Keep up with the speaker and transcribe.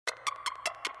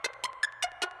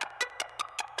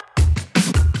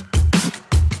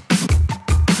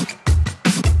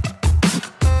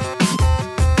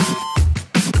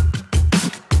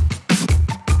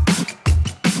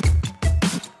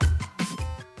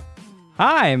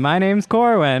Hi, my name's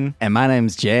Corwin. And my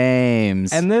name's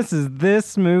James. And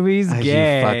this movie's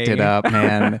gay. You fucked it up,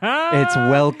 man. It's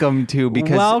welcome to,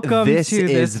 because welcome this to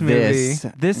is this movie. this.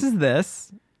 This is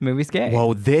this movie's gay.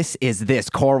 Whoa, this is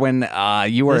this. Corwin,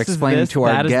 you were This is explaining this, to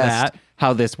our that is guest that.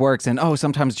 how this works. And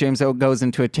sometimes James goes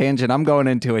into a tangent. I'm going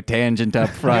into a tangent up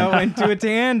front. Go into a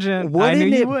tangent. I Wouldn't knew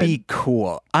you it would. be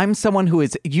cool? I'm someone who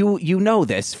is, you know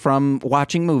this from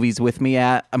watching movies with me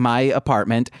at my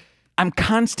apartment. I'm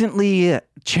constantly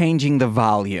changing the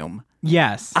volume.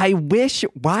 Yes. I wish,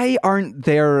 why aren't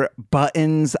there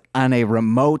buttons on a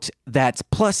remote that's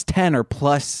 +10 or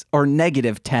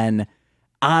 -10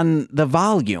 on the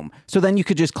volume? So then you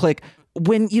could just click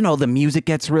when, the music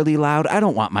gets really loud. I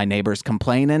don't want my neighbors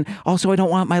complaining. Also, I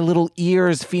don't want my little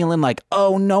ears feeling like,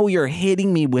 oh no, you're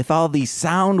hitting me with all these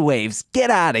sound waves. Get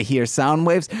out of here, sound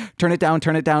waves. Turn it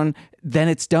down. Then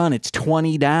it's done. It's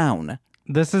 20 down.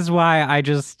 This is why I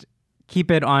just keep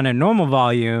it on a normal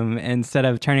volume instead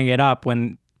of turning it up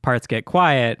when parts get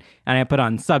quiet, and I put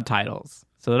on subtitles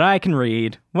so that I can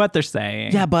read what they're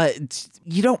saying. Yeah, but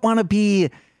you don't want to be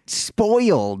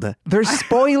spoiled. There's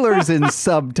spoilers in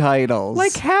subtitles.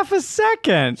 Like half a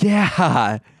second. Yeah.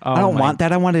 I don't my- want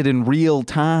that. I want it in real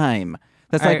time.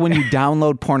 That's like when you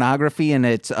download pornography and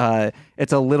it's a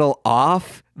little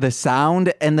off the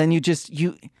sound, and then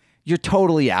you're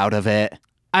totally out of it.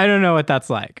 I don't know what that's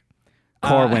like.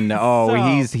 Corwin,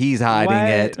 he's hiding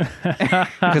it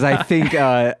because I think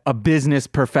a business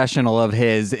professional of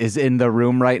his is in the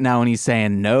room right now, and he's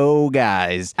saying, "No,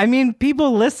 guys." I mean,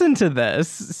 people listen to this,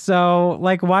 so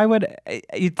why would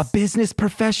it's A business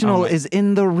professional is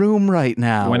in the room right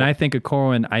now. When I think of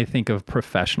Corwin, I think of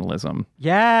professionalism.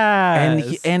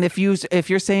 Yes. And if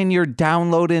you're saying you're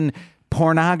downloading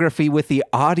pornography with the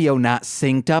audio not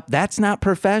synced up, that's not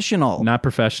professional. Not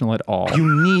professional at all.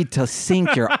 You need to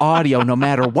sync your audio no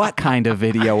matter what kind of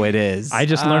video it is. I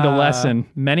just learned a lesson.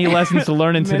 Many lessons to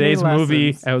learn in Many today's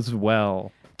movie lessons. as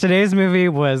well. Today's movie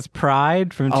was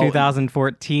Pride from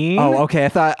 2014. Oh, okay.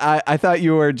 I thought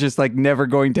you were just like never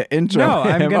going to intro No,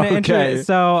 I'm him. going to Okay. intro.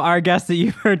 So our guest that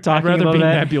you were I'd talking rather about be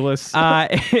nebulous.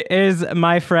 is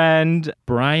my friend.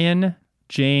 Brian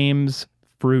James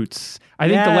Fruits. I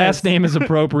think the Yes. last name is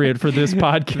appropriate for this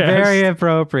podcast. Very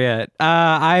appropriate.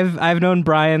 I've known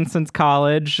Brian since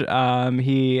college.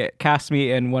 He cast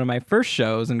me in one of my first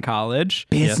shows in college.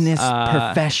 Business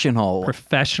professional.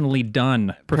 Professionally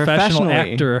done. Professional Professionally.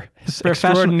 actor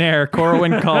extraordinaire,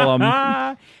 Corwin Cullum.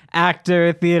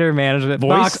 Actor, theater management,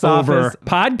 box Voiceover, office,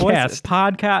 podcast.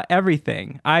 podcast,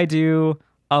 everything. I do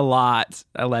a lot,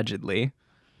 allegedly.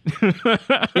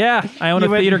 Yeah, I own You a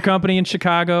went- theater company in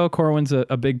Chicago. Corwin's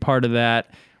a big part of that.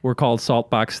 We're called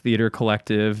Saltbox Theater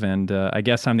Collective, and I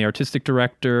guess I'm the artistic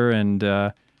director. And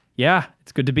yeah,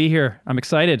 it's good to be here. I'm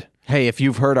excited. Hey, if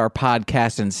you've heard our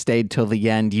podcast and stayed till the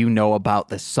end, you know about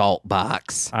the Salt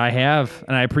Box. I have,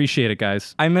 and I appreciate it,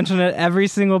 guys. I mention it every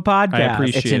single podcast. I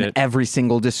appreciate It's in it. every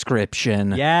single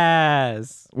description.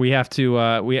 Yes. We have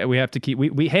to we have to keep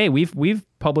we've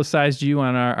publicized you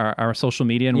on our social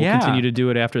media, and we'll Yeah. continue to do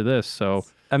it after this. So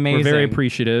Amazing. we're very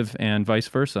appreciative, and vice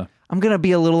versa. I'm going to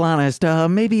be a little honest.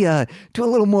 Maybe do a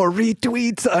little more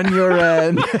retweets on your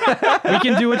end. We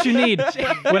can do what you need.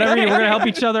 Whatever we're gonna help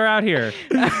each other out here.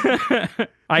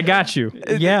 I got you.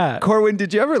 Yeah. Corwin,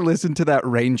 did you ever listen to that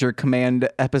Ranger Command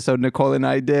episode Nicole and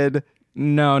I did?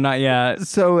 No, not yet.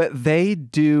 So they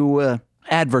do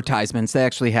advertisements. They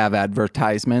actually have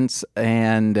advertisements.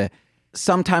 And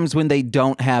sometimes when they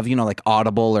don't have, like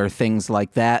Audible or things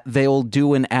like that, they'll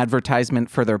do an advertisement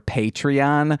for their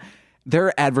Patreon.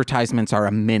 Their advertisements are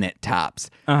a minute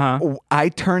tops. Uh-huh. I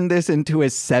turned this into a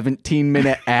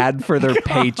 17-minute ad for their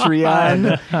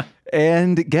Patreon.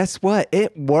 And guess what?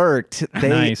 It worked.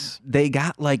 Nice. They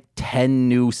got like 10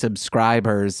 new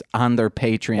subscribers on their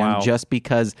Patreon Wow. just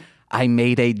because I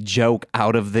made a joke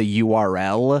out of the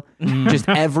URL. Just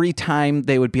every time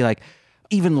they would be like,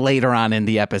 even later on in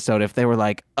the episode, if they were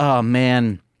like, oh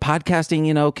man,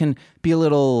 podcasting, can be a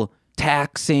little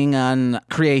taxing on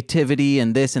creativity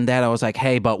and this and that. I was like,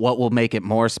 hey, but what will make it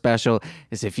more special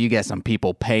is if you get some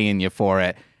people paying you for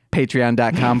it.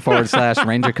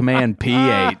 Patreon.com/Ranger Command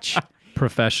PH.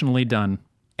 Professionally done.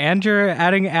 And you're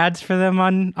adding ads for them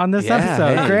on this Yeah,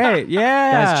 episode. hey. Great.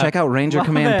 Yeah. Guys, check out Ranger Love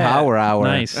Command it. Power Hour.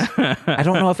 Nice. I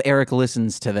don't know if Eric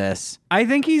listens to this. I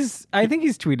think he's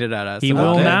tweeted at us. He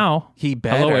about will it. now. He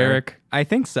better. Hello, Eric. I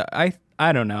think so. I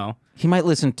don't know. He might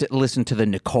listen to the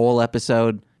Nicole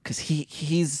episode because he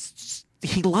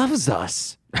loves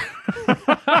us.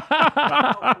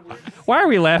 Why are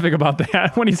we laughing about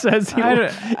that when he says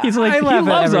he's like he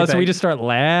loves us? We just start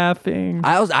laughing.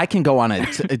 I can go on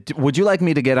would you like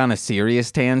me to get on a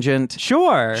serious tangent?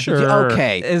 Sure.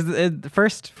 Okay. Is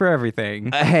first for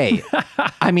everything. Hey,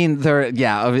 I mean,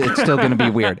 it's still going to be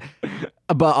weird,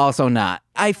 but also not.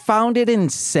 I found it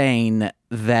insane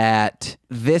that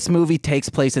this movie takes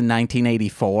place in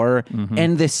 1984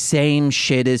 and the same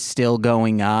shit is still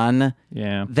going on.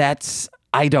 Yeah.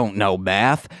 I don't know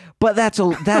math, but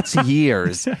that's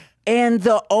years. And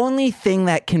the only thing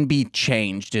that can be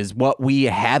changed is what we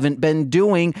haven't been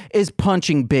doing is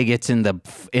punching bigots in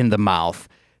the mouth.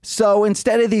 So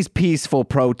instead of these peaceful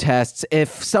protests,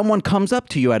 if someone comes up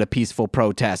to you at a peaceful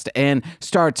protest and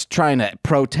starts trying to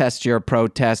protest your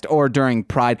protest or during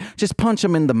Pride, just punch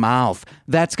them in the mouth.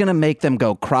 That's going to make them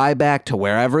go cry back to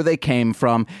wherever they came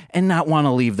from and not want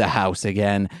to leave the house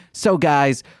again. So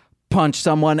guys, punch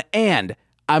someone. And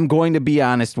I'm going to be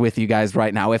honest with you guys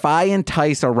right now. If I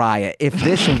entice a riot, if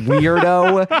this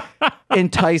weirdo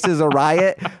entices a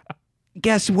riot,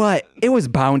 guess what? It was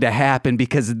bound to happen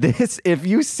because if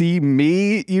you see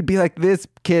me, you'd be like, this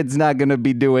kid's not going to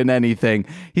be doing anything.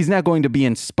 He's not going to be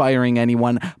inspiring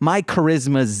anyone. My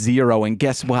charisma's 0. And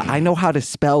guess what? I know how to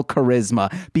spell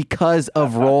charisma because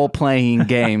of role-playing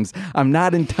games. I'm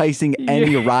not enticing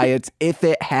any riots. If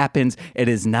it happens, it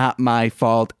is not my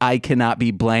fault. I cannot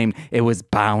be blamed. It was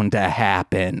bound to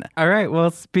happen. All right. Well,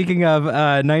 speaking of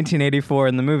 1984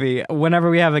 in the movie, whenever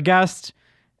we have a guest,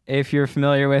 if you're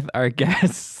familiar with our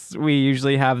guests, we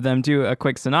usually have them do a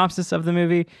quick synopsis of the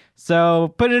movie.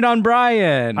 So put it on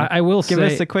Brian. I will give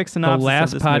us a quick synopsis. The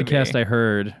last of this podcast movie. I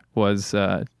heard was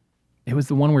it was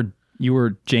the one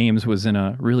where James was in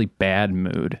a really bad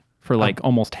mood for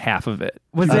almost half of it.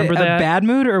 Was it a bad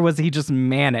mood or was he just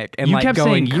manic and you kept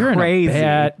going saying you're crazy? In a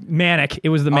bad manic. It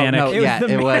was the manic. No,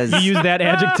 it was. You used that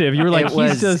adjective. You were like, it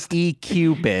was he's just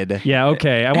E-Cupid. Yeah,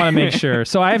 okay. I want to make sure.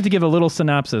 So I have to give a little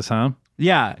synopsis, huh?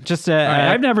 Yeah, just All right,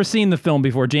 I've never seen the film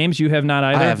before. James, you have not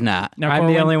either? I have not. Now, I'm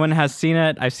the Corwin? only one who has seen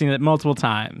it. I've seen it multiple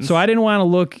times. So I didn't want to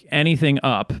look anything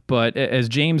up, but as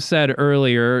James said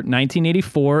earlier,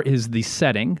 1984 is the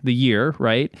setting, the year,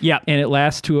 right? Yeah. And it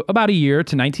lasts to about a year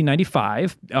to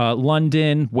 1995.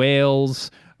 London, Wales.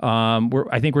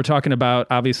 I think we're talking about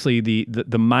obviously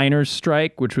the miners'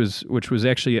 strike, which was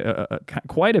actually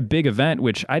quite a big event,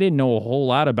 which I didn't know a whole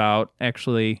lot about.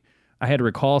 Actually, I had to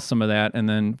recall some of that, and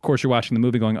then of course you're watching the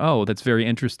movie, going, "Oh, that's very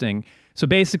interesting." So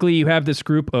basically, you have this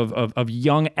group of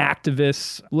young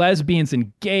activists, lesbians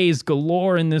and gays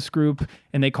galore in this group,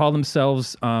 and they call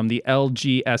themselves the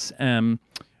LGSM,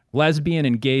 Lesbian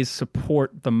and Gays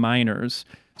Support the Miners.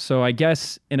 So I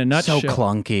guess in a nutshell, So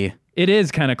clunky. It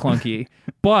is kind of clunky,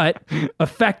 but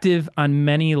effective on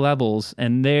many levels,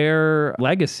 and their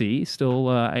legacy still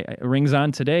rings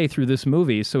on today through this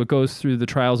movie. So it goes through the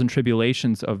trials and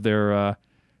tribulations of their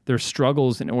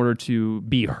struggles in order to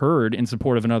be heard in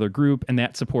support of another group, and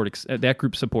that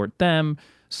group support them.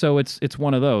 So it's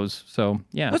one of those. So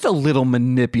yeah, That's a little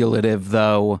manipulative,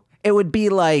 though. It would be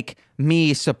like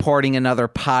me supporting another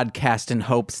podcast in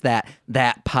hopes that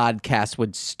podcast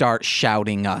would start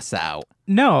shouting us out.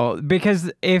 No, because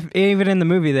if even in the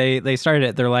movie they started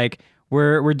it, they're like,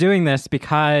 we're doing this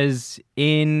because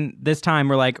in this time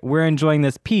we're enjoying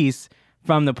this peace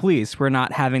from the police. We're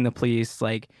not having the police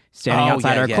standing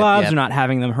outside our clubs. We're not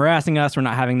having them harassing us. We're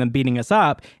not having them beating us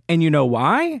up. And you know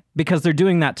why? Because they're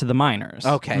doing that to the miners.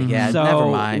 Okay, yeah, So never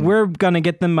mind. we're going to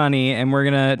get them money and we're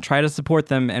going to try to support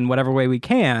them in whatever way we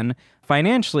can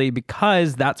financially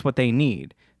because that's what they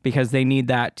need. Because they need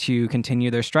that to continue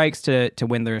their strikes to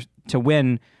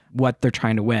win what they're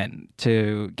trying to win,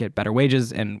 to get better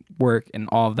wages and work and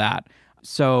all of that.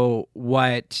 So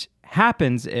what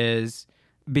happens is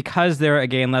because they're a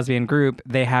gay and lesbian group,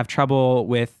 they have trouble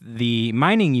with the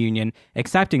mining union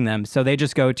accepting them. So they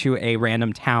just go to a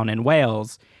random town in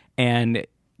Wales and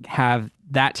have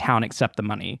that town accept the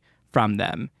money from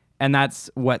them. And that's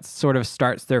what sort of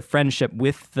starts their friendship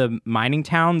with the mining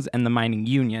towns and the mining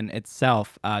union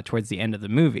itself towards the end of the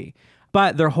movie.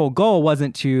 But their whole goal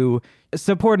wasn't to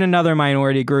support another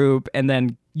minority group and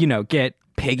then, get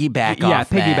piggyback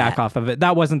off of it.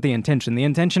 That wasn't the intention. The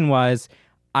intention was,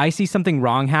 I see something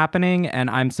wrong happening and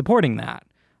I'm supporting that.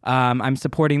 I'm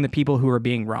supporting the people who are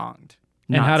being wronged.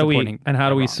 And how do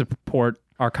we support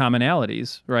our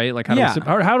commonalities, right? Like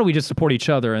how do we just support each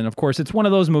other? And of course, it's one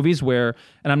of those movies where,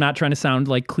 and I'm not trying to sound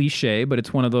like cliche, but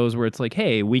it's one of those where it's like,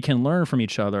 hey, we can learn from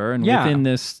each other, and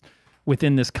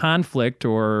within this conflict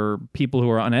or people who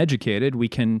are uneducated, we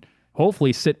can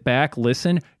hopefully sit back,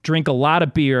 listen, drink a lot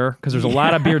of beer because there's a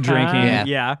lot of beer drinking,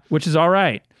 yeah, which is all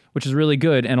right. which is really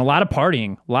good, and a lot of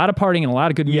partying, and a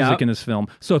lot of good music Yep. in this film.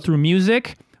 So through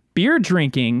music, beer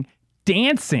drinking,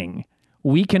 dancing,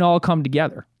 we can all come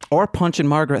together. Or punching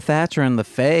Margaret Thatcher in the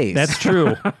face. That's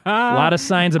true. A lot of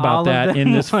signs All about of that them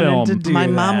in this wanted film. to do My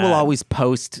mom will that. always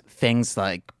post things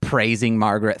like praising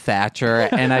Margaret Thatcher,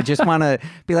 and I just want to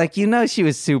be like, she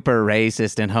was super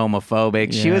racist and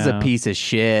homophobic. She was a Yeah. piece of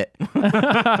shit.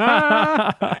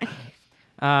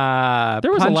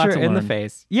 There was a lot to in the learn.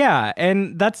 face. Yeah,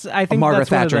 and that's I think Margaret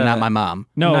that's one of Thatcher, the- not my mom.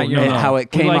 No, Not your no, mom. no. How it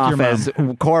We came like off your mom. as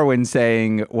Corwin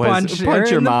saying was punch her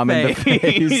your in the mom in the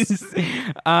face.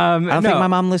 I don't think my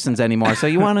mom listens anymore. So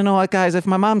you want to know what, guys? If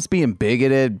my mom's being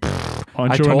bigoted,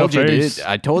 Punch I her in the told you. face.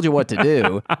 I told you what to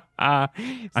do. I'm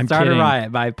Start kidding. a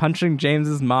riot by punching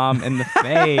James's mom in the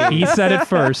face. He said it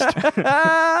first.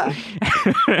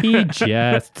 He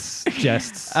jests.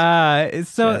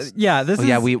 So yeah, this Oh, is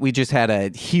yeah, we just had a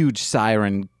huge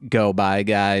siren go by,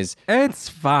 guys. it's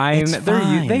fine. It's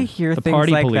fine. They hear The things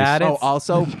party like police. that. Oh, It's-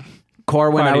 also,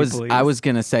 Corwin, Party I police. was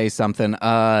gonna say something.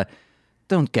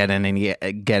 Don't get any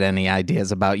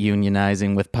ideas about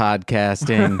unionizing with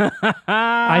podcasting.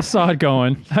 I saw it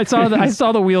going. I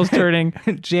saw the wheels turning.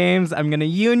 James, I'm gonna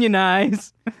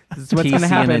unionize. This is what's TC gonna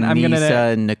happen. and I'm Anissa gonna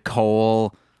and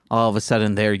Nicole. All of a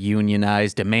sudden, they're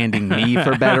unionized, demanding me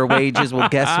for better wages. Well,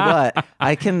 guess what?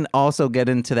 I can also get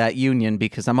into that union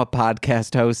because I'm a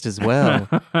podcast host as well.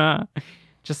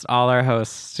 just all our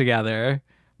hosts together.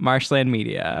 Marshland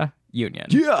Media Union.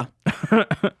 Yeah.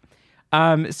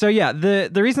 So yeah, the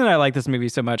reason that I like this movie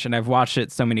so much and I've watched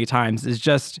it so many times is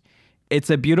just it's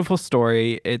a beautiful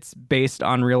story. It's based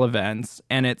on real events,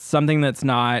 and it's something that's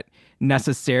not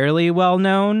necessarily well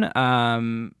known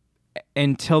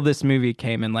until this movie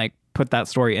came and like put that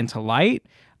story into light.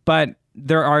 But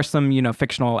there are some,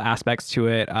 fictional aspects to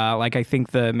it. Like I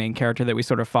think the main character that we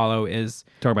sort of follow is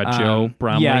Talk about Joe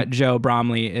Bromley. Yeah, Joe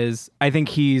Bromley is. I think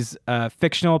he's a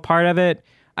fictional part of it.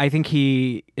 I think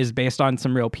he is based on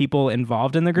some real people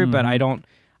involved in the group, but I don't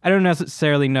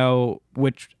necessarily know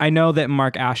which. I know that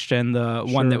Mark Ashton, the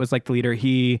one that was like the leader,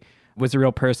 he was a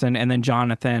real person, and then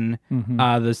Jonathan,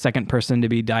 the second person to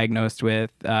be diagnosed with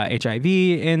HIV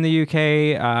in the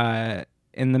UK.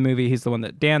 In the movie, he's the one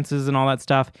that dances and all that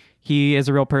stuff. He is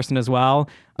a real person as well.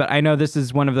 But I know this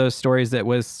is one of those stories that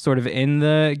was sort of in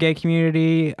the gay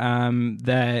community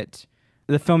that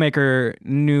the filmmaker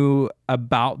knew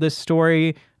about this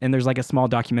story, and there's like a small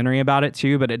documentary about it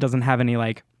too, but it doesn't have any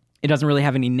it doesn't really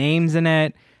have any names in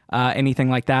it, anything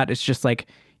like that. It's just like,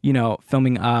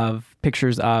 filming of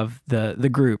pictures of the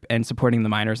group and supporting the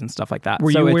minors and stuff like that.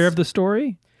 Were So you aware it's- of the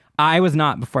story? I was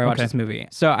not before I watched Okay. this movie.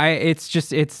 So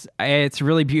it's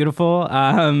really beautiful.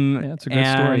 It's a great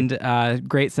story. And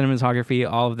great cinematography,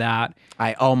 all of that.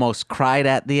 I almost cried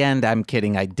at the end. I'm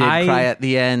kidding. I did cry at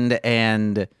the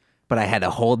end, but I had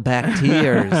to hold back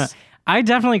tears. I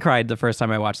definitely cried the first time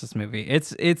I watched this movie.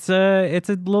 It's a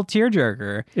little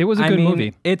tearjerker. It was a I good mean,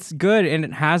 movie. It's good, and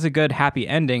it has a good happy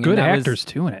ending. Good and that was- actors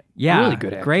too in it. Yeah, Really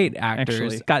good actors. great actors.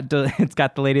 Actually. It's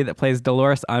got the lady that plays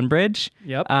Dolores Umbridge.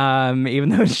 Yep. Even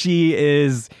though she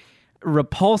is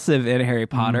repulsive in Harry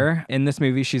Mm-hmm. Potter, in this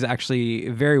movie she's actually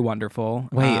very wonderful.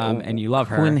 Wait, and you love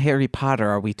her. Who in Harry Potter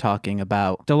are we talking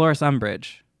about? Dolores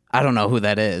Umbridge. I don't know who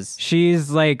that is.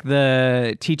 She's like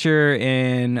the teacher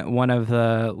in one of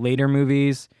the later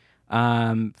movies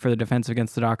for the Defense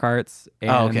Against the Dark Arts. And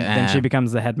Oh, okay. then she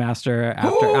becomes the headmaster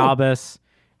after Albus.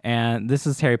 And this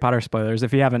is Harry Potter spoilers.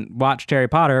 If you haven't watched Harry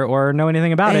Potter or know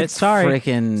anything about it, It's sorry.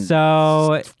 freaking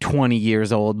So 20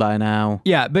 years old by now.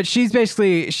 yeah, but she's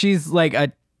like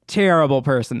a terrible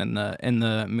person in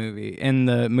the movie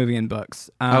and books.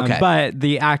 Okay. But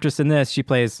the actress in this, she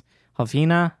plays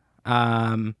Helvina.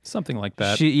 Something like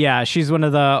that. She's one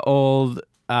of the old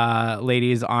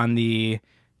ladies on the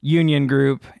union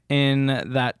group in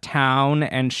that town,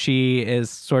 and she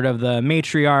is sort of the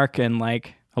matriarch and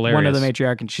like one of the Hilarious.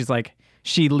 matriarch, and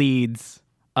she leads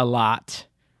a lot.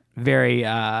 Very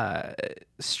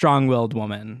strong-willed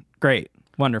woman. Great.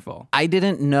 Wonderful. I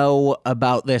didn't know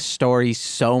about this story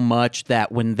so much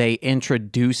that when they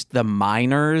introduced the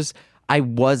minors, I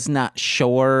was not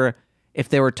sure if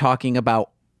they were talking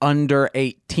about under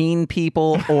 18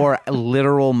 people or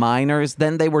literal minors.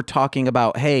 Then they were talking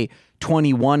about, hey,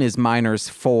 21 is minors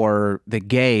for the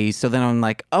gays. So then I'm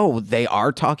like, oh, they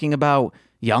are talking about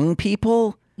young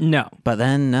people? No. But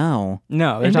then no.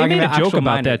 No, they're And they talking made about a joke actual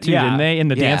about minors. that too, Yeah. didn't they? In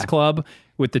the Yeah. dance club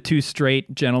with the two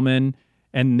straight gentlemen,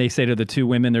 and they say to the two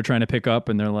women they're trying to pick up,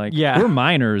 and they're like, Yeah. we're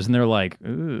minors," and they're like,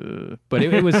 "Ugh." But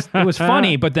it was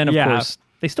funny. But then of Yeah. course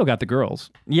they still got the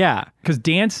girls Yeah. because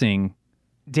dancing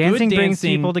Dancing good brings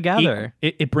dancing people together.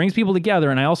 It brings people together,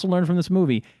 and I also learned from this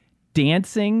movie,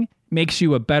 dancing makes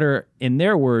you a better, in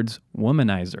their words,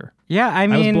 womanizer. Yeah, I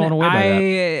mean, was blown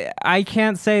away by I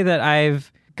can't say that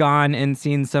I've gone and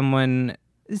seen someone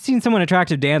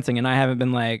attractive dancing and I haven't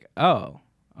been like, oh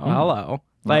hello.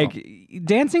 Like,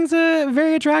 dancing's a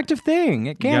very attractive thing.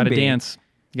 It can You gotta be. dance.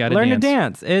 You gotta Learn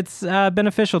dance. to dance. It's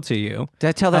beneficial to you. Did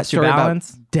I tell that Helps you story about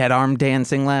balance. dead arm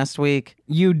dancing last week?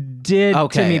 You did to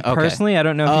Okay, me okay. personally. I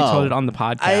don't know if you Oh, told it on the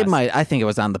podcast. I think it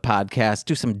was on the podcast.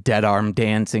 Do some dead arm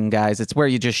dancing, guys. It's where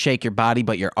you just shake your body,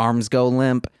 but your arms go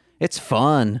limp. It's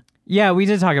fun. Yeah, we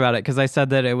did talk about it because I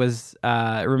said that it was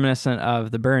reminiscent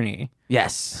of the Bernie.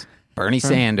 Yes. Bernie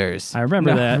Sanders. I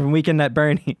remember that. From Weekend at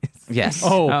Bernie's. Yes.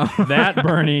 Oh, that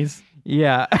Bernie's.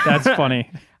 Yeah. That's funny.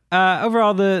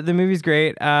 Overall, the movie's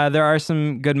great. There are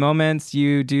some good moments.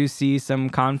 You do see some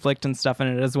conflict and stuff in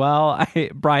it as well.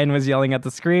 Brian was yelling at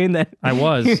the screen that I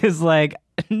was. He was like,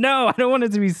 "No, I don't want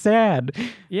it to be sad."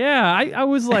 Yeah, I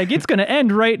was like, it's going to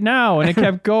end right now. And it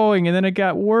kept going. And then it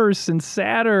got worse and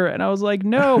sadder. And I was like,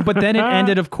 no. But then it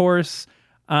ended, of course,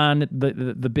 on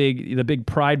the big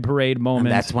Pride Parade moment.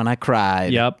 And that's when I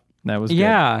cried. Yep. That was good.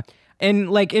 Yeah.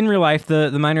 And like in real life, the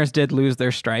miners did lose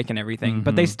their strike and everything,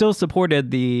 but they still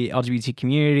supported the LGBT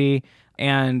community.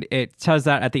 And it says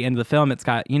that at the end of the film. It's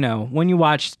got, when you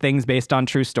watch things based on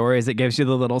true stories, it gives you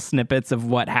the little snippets of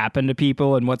what happened to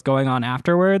people and what's going on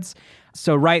afterwards.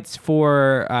 So rights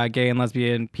for gay and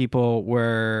lesbian people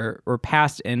were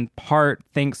passed in part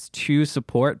thanks to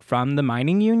support from the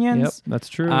mining unions. Yep, that's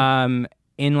true.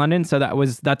 In London. So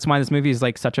that's why this movie is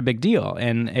like such a big deal.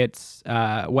 And it's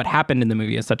what happened in the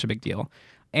movie is such a big deal.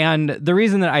 And the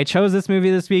reason that I chose this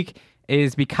movie this week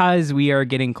is because we are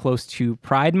getting close to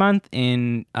Pride Month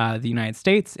in the United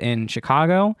States, in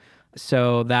Chicago.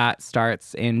 So that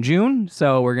starts in June.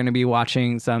 So we're going to be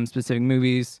watching some specific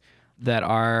movies that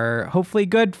are hopefully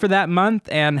good for that month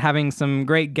and having some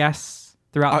great guests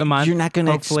throughout the month. You're not going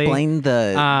to hopefully. explain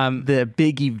the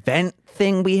big event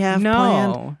thing we have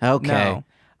planned? Okay.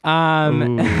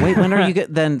 No. Wait, when are you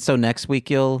then? So next week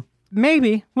you'll...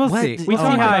 Maybe. We'll What? see. We We'll We see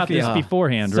talked how I about this feel.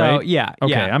 beforehand, So, right? yeah.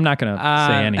 Okay, yeah. I'm not going to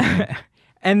say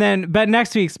anything. But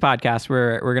next week's podcast,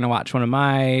 we're gonna watch one of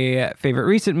my favorite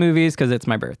recent movies because it's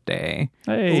my birthday.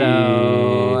 Hey.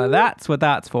 So that's what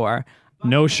that's for.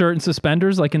 No shirt and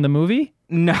suspenders like in the movie?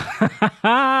 No,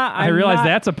 I realized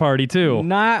that's a party too.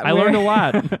 I learned a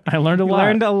lot. I learned a lot.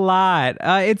 Learned a lot.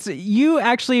 It's you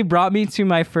actually brought me to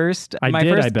my first I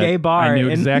bet. gay bar. I knew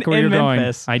exactly where in you're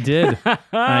Memphis. going. I did.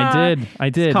 I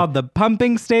did. It's called the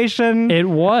Pumping Station. It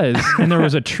was, and there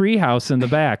was a tree house in the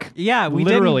back. Yeah,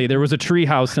 literally, there was a tree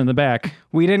house in the back.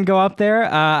 We didn't go up there.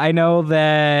 I know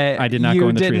that I did not go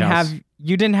in the treehouse.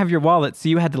 You didn't have your wallet, so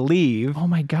you had to leave. Oh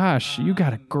my gosh, you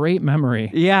got a great memory.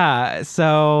 Yeah.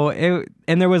 So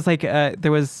there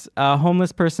was a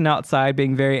homeless person outside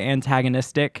being very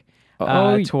antagonistic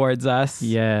towards us.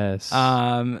 Yes.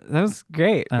 That was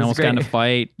great. I almost got in a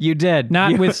fight. You did.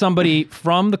 Not with somebody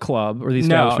from the club or the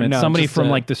establishment. no, somebody just from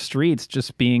a- like the streets,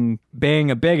 just being.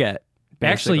 being a bigot.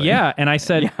 Actually, basically. yeah. And I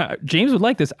said, James would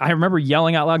like this. I remember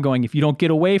yelling out loud, going, "If you don't get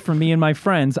away from me and my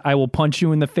friends, I will punch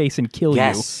you in the face and kill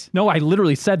Yes. you." No, I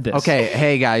literally said this. Okay,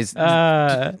 hey guys.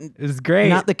 It was great.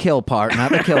 Not the kill part.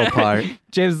 Not the kill part.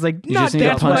 James was like, You not just need to that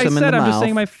That's what punch I him in said. the I'm just mouth.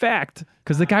 saying my fact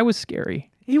because the guy was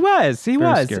scary. He was.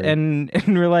 scary. And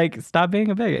we're like, stop being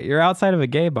a bigot. You're outside of a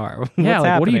gay bar. What's Yeah,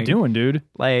 like, what are you happening? doing, dude?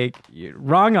 Like,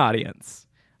 wrong audience.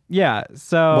 Yeah.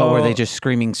 So What were they just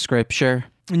screaming scripture?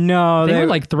 No, They were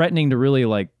like threatening to really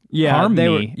like harm they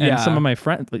me. were- yeah. And some of my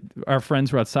friends, our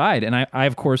friends were outside, and I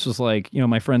of course was like,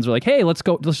 my friends were like, "Hey, let's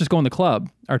just go in the club."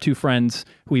 Our two friends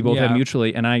who we both have Yeah.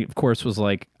 mutually, and I of course was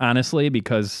like, honestly,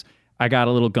 because I got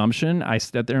a little gumption, I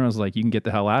sat there and was like, "You can get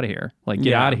the hell out of here! Like, get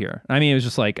Yeah. out of here!" I mean, it was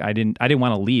just like I didn't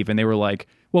want to leave, and they were like,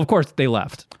 "Well, of course they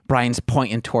left." Brian's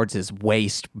pointing towards his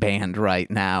waistband right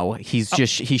now. He's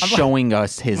showing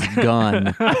us his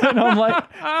gun. And I'm like,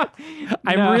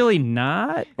 I'm No. really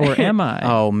not, or am I?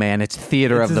 Oh man, it's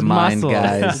theater It's of the his mind, muscles.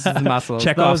 guys. It's his muscles.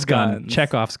 Chekhov's Those gun. guns.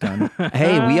 Chekhov's gun.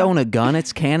 Hey, we own a gun.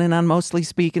 It's canon on Mostly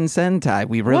Speaking Sentai.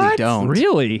 We really What? don't.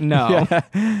 Really? No.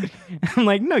 I'm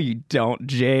like, no, you don't,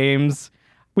 James.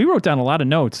 We wrote down a lot of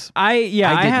notes. I did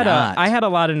not. I had a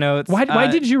lot of notes. Why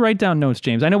did you write down notes,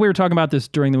 James? I know we were talking about this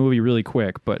during the movie really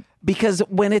quick, but Because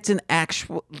when it's an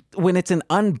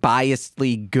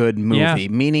unbiasedly good movie, Yeah.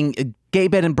 meaning Gay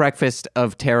Bed and Breakfast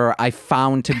of Terror, I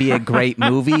found to be a great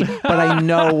movie, but I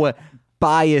know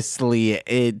biasly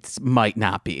it might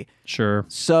not be. sure.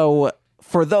 So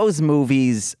for those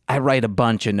movies, I write a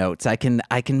bunch of notes. I can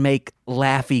make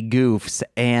laughy goofs,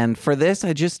 and for this,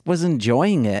 I just was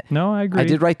enjoying it. No, I agree. I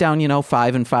did write down,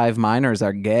 5 and 5 minors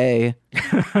are gay.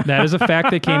 That is a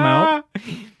fact that came out.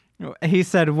 He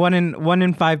said one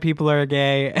in five people are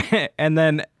gay, and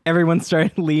then everyone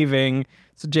started leaving.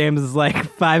 So James is like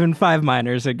 5 in 5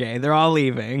 minors are gay. They're all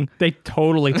leaving. They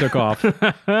totally took off.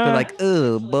 They're like,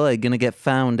 oh boy, gonna get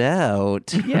found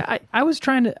out. Yeah, I was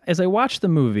trying to, as I watched the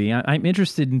movie, I'm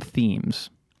interested in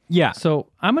themes. Yeah. So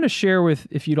I'm going to share with,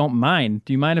 if you don't mind,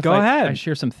 do you mind if Go ahead. I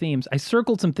share some themes? I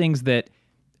circled some things that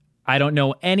I don't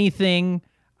know anything.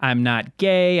 I'm not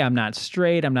gay. I'm not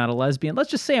straight. I'm not a lesbian. Let's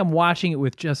just say I'm watching it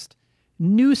with just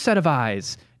new set of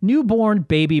eyes. Newborn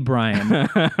baby Brian.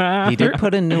 He did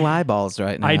put in new eyeballs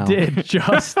right now. I did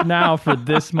just now for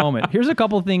this moment. Here's a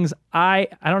couple of things. I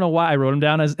don't know why I wrote them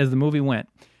down as the movie went,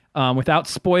 without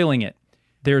spoiling it.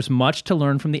 There's much to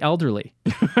learn from the elderly.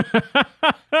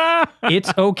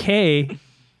 It's okay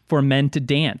for men to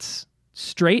dance.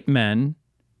 Straight men,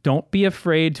 don't be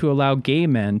afraid to allow gay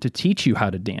men to teach you how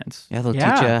to dance. Yeah, they'll teach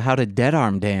you how to dead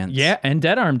arm dance. Yeah, and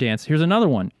dead arm dance. Here's another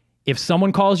one. If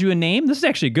someone calls you a name, this is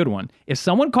actually a good one. If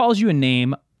someone calls you a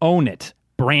name, own it.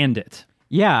 Brand it.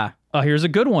 Yeah. Here's a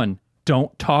good one.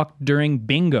 Don't talk during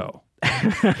bingo.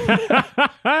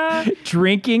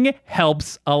 Drinking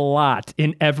helps a lot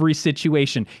in every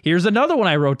situation. Here's another one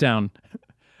I wrote down.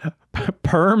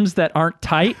 Perms that aren't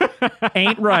tight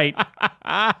ain't right.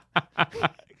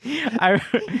 I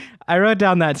wrote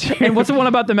down that too. And what's the one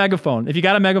about the megaphone? If you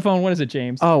got a megaphone, what is it,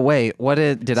 James? Oh, wait. What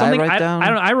did I write down? I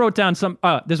don't know. I wrote down some.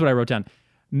 This is what I wrote down.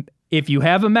 If you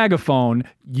have a megaphone,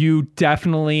 you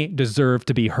definitely deserve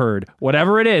to be heard.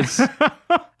 Whatever it is.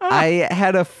 I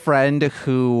had a friend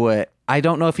who, I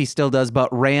don't know if he still does,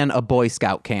 but ran a Boy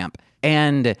Scout camp.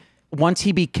 And once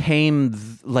he became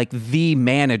the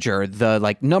manager,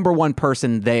 the number one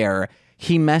person there,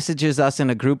 he messages us in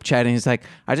a group chat and he's like,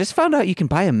 I just found out you can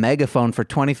buy a megaphone for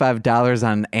 $25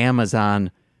 on Amazon.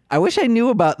 I wish I knew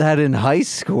about that in high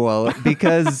school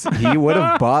because he would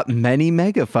have bought many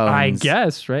megaphones. I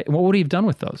guess, right? What would he have done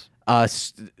with those?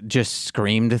 Just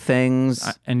screamed things.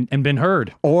 And been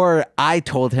heard. Or I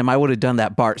told him I would have done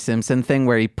that Bart Simpson thing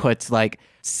where he puts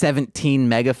 17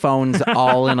 megaphones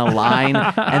all in a line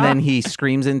and then he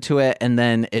screams into it and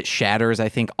then it shatters, I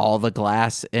think, all the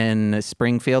glass in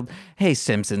Springfield. Hey,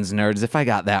 Simpsons nerds, if I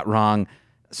got that wrong,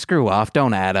 screw off.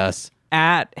 Don't add us.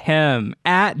 At him.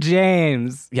 At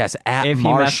James. Yes, at If he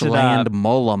messed it Marshland up.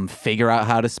 Mullum. Figure out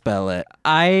how to spell it.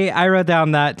 I wrote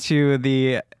down that too.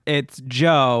 It's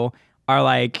Joe,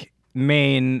 our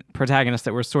main protagonist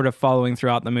that we're sort of following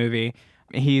throughout the movie.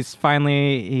 He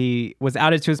was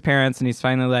outed to his parents and he's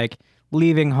finally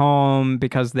leaving home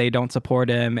because they don't support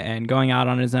him and going out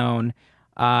on his own.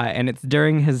 And it's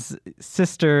during his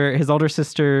older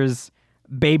sister's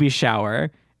baby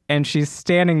shower. And she's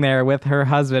standing there with her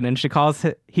husband and he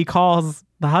calls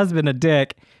the husband a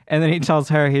dick. And then he tells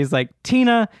her, he's like,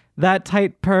 Tina, that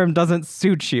tight perm doesn't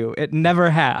suit you. It never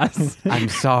has. I'm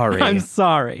sorry. I'm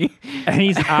sorry. And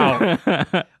he's out.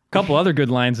 A couple other good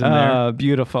lines in there.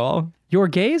 Beautiful. Your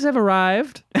gays have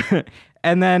arrived.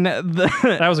 And then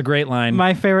That was a great line.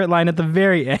 my favorite line at the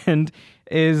very end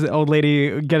is old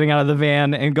lady getting out of the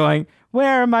van and going,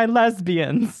 where are my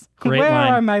lesbians? Great Where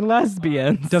line. are my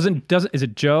lesbians? Doesn't is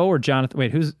it Joe or Jonathan?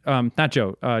 Wait, who's not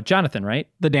Joe? Jonathan, right?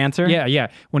 The dancer? Yeah.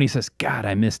 When he says, "God,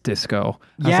 I miss disco."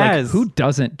 I was Yes. like, who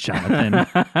doesn't,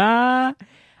 Jonathan?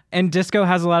 And disco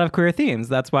has a lot of queer themes.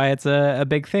 That's why it's a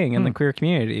big thing in the queer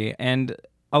community and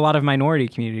a lot of minority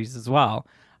communities as well.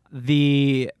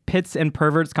 The Pits and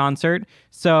Perverts concert.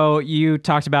 So you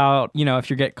talked about, if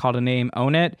you get called a name,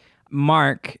 own it.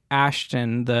 Mark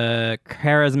Ashton, the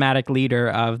charismatic leader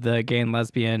of the gay and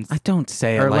lesbians. I don't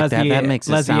say it Or like that. That makes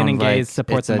it lesbian sound and like gays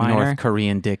support it's the a minor. North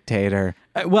Korean dictator.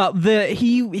 Well,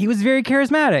 he was very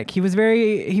charismatic. He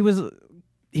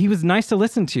was nice to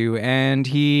listen to, and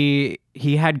he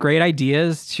had great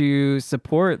ideas to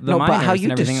support the No, minors but how you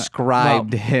and everything.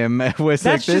 described him was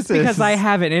That's just because I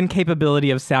have an incapability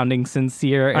of sounding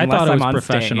sincere I unless thought it I'm was on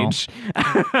professional. stage.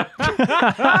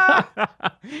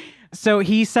 So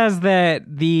he says that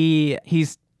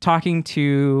he's talking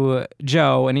to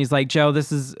Joe, and he's like, Joe,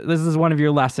 this is one of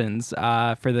your lessons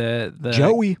for the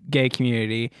Joey. gay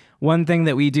community. One thing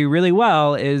that we do really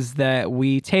well is that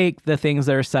we take the things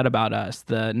that are said about us,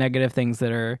 the negative things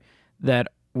that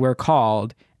we're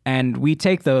called, and we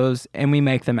take those and we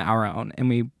make them our own, and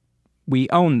we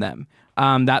own them.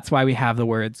 That's why we have the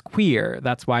words queer.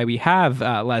 That's why we have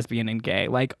lesbian and gay.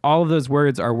 All of those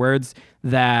words are words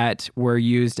that were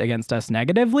used against us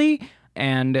negatively.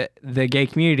 And the gay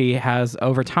community has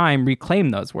over time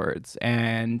reclaimed those words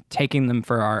and taking them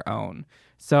for our own.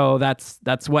 So that's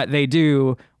what they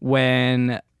do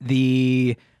when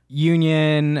the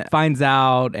union finds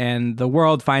out and the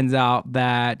world finds out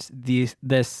that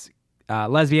this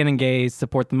lesbian and gays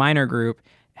support the minor group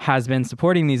has been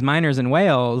supporting these miners in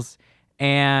Wales,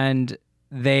 and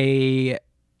they,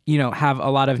 have a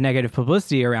lot of negative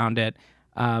publicity around it.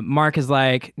 Mark is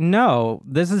like, no,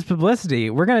 this is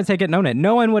publicity. We're going to take it and own it.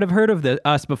 No one would have heard of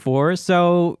us before,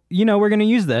 so, we're going to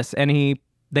use this. And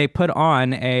they put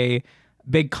on a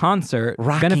big concert,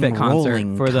 benefit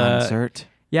concert for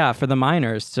the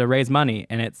miners to raise money,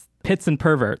 and it's Pits and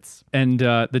Perverts. And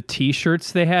the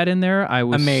T-shirts they had in there, I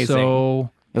was amazing.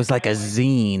 It was like a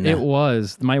zine. It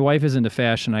was. My wife is into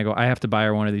fashion. I go, I have to buy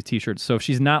her one of these T-shirts. So if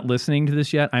she's not listening to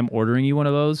this yet, I'm ordering you one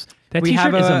of those. That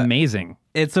T-shirt is amazing.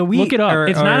 It's a week. Look it up.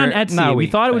 It's not on Etsy. Not we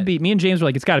thought it would be. Me and James were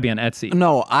like, it's got to be on Etsy.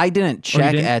 No, I didn't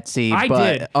check Etsy. I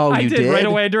but, did. Oh, I you did right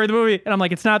away during the movie, and I'm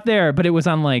like, it's not there, but it was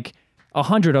on like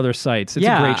 100 other sites. It's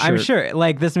a great shirt. I'm sure.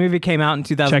 Like, this movie came out in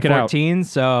 2014,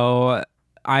 so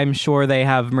I'm sure they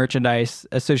have merchandise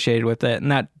associated with it,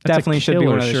 and that definitely should be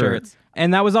one of the shirts.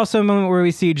 And that was also a moment where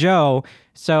we see Joe.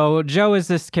 So Joe is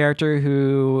this character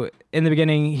who, in the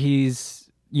beginning, he's,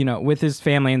 with his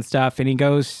family and stuff, and he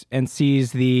goes and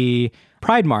sees the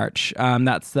Pride March.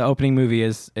 That's the opening movie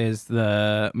is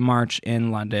the march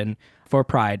in London for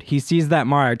Pride. He sees that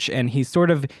march, and he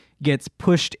sort of gets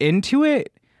pushed into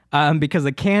it because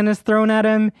a can is thrown at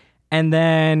him. And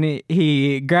then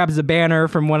he grabs a banner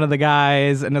from one of the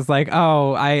guys and is like,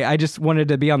 oh, I just wanted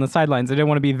to be on the sidelines. I didn't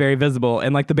want to be very visible.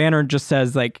 And like the banner just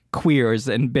says like queers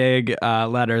in big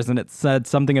letters. And it said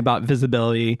something about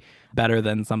visibility better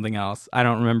than something else. I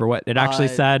don't remember what it actually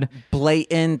said.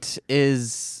 Blatant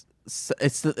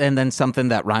and then something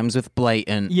that rhymes with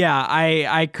blatant. Yeah,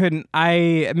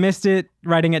 I missed it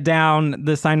writing it down.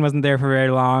 The sign wasn't there for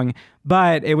very long.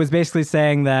 But it was basically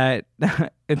saying that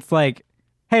it's like,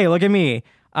 hey, look at me.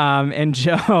 And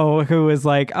Joe, who is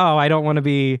like, oh, I don't want to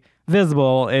be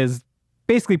visible, is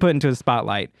basically put into a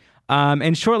spotlight.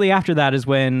 And shortly after that is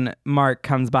when Mark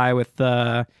comes by with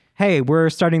the, hey, we're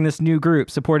starting this new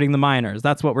group supporting the miners.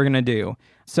 That's what we're going to do.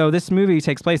 So this movie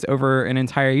takes place over an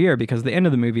entire year because the end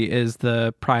of the movie is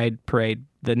the Pride Parade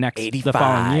the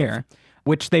following year,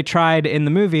 which they tried in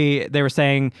the movie. They were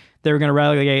saying they were going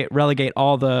to relegate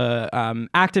all the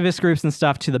activist groups and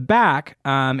stuff to the back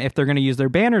if they're going to use their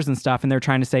banners and stuff. And they're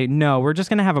trying to say, no, we're just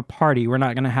going to have a party. We're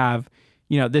not going to have,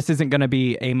 this isn't going to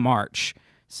be a march.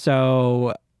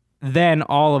 So then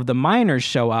all of the miners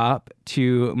show up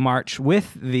to march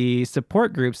with the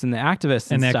support groups and the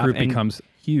activists and that stuff. Group becomes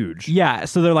huge. Yeah.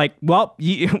 So they're like, well,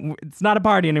 it's not a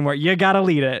party anymore. You got to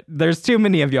lead it. There's too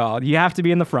many of y'all. You have to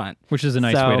be in the front. Which is a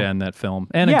nice way to end that film.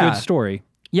 And a good story.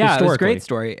 Yeah, it was a great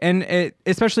story. And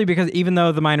especially because even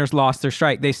though the miners lost their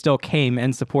strike, they still came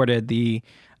and supported the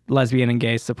lesbian and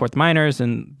gay support the miners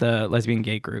and the lesbian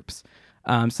gay groups.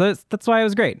 So that's why it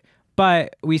was great.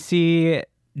 But we see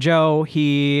Joe,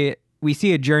 we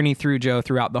see a journey through Joe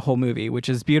throughout the whole movie, which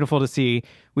is beautiful to see.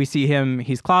 We see him,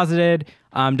 he's closeted,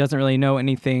 doesn't really know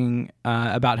anything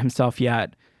about himself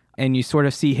yet. And you sort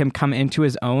of see him come into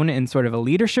his own in sort of a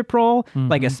leadership role,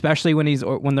 like especially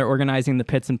when they're organizing the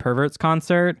Pits and Perverts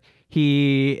concert.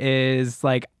 He is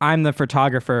like, I'm the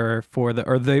photographer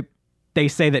they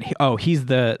say that he's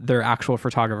their actual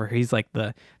photographer. He's like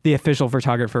the official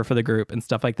photographer for the group and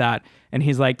stuff like that. And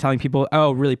he's like telling people,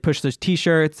 really push those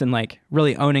T-shirts and like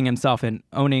really owning himself and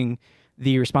owning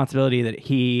the responsibility that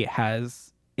he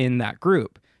has in that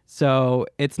group. So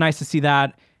it's nice to see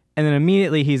that. And then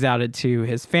immediately he's outed to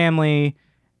his family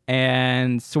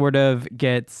and sort of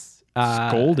gets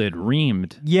scolded,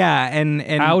 reamed. Yeah, and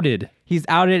outed. He's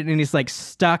outed and he's like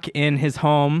stuck in his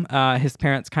home. His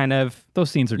parents kind of those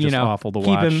scenes are just awful to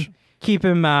watch. Keep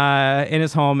him in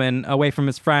his home and away from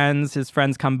his friends. His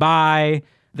friends come by.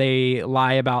 They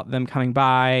lie about them coming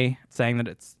by, saying that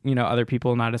it's other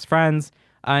people, not his friends,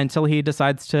 until he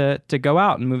decides to go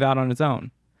out and move out on his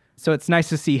own. So it's nice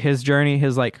to see his journey,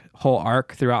 his like whole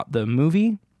arc throughout the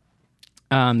movie.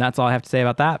 That's all I have to say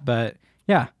about that. But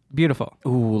yeah, beautiful.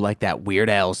 Ooh, like that Weird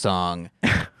Al song.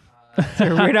 Is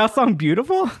your Weird Al song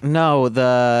beautiful? No,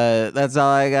 that's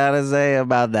all I gotta say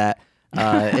about that.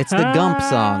 It's the Gump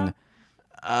song.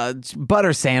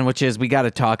 Butter sandwiches. We got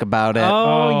to talk about it.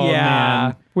 Oh yeah,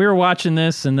 man. We were watching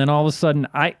this, and then all of a sudden,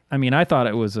 I thought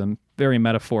it was a very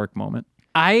metaphoric moment.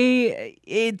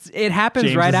 It happens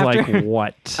James right is after. Like,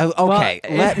 what? Okay,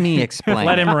 let me explain.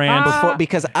 Let him rant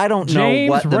because I don't James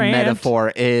know what the rant.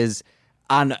 metaphor is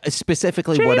on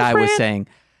specifically what I was saying.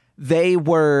 They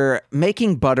were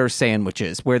making butter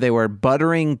sandwiches where they were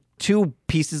buttering two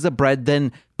pieces of bread,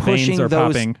 then pushing those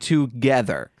popping.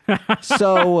 together.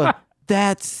 So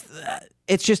it's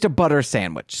just a butter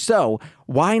sandwich. So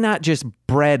why not just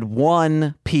bread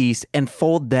one piece and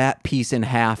fold that piece in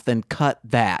half, then cut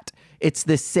that? It's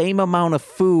the same amount of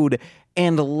food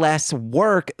and less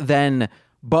work than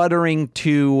buttering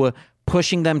to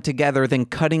pushing them together, then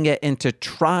cutting it into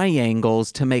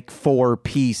triangles to make 4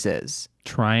 pieces.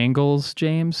 Triangles,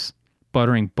 James.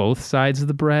 Buttering both sides of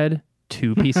the bread.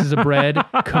 2 pieces of bread.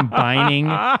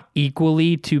 Combining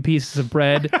equally 2 pieces of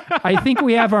bread. I think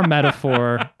we have our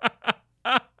metaphor.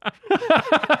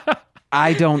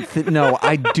 I do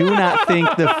not think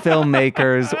the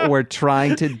filmmakers were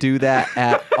trying to do that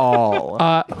at all.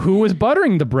 Who was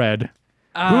buttering the bread?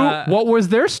 What was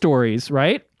their stories,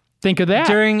 right? Think of that.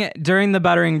 During the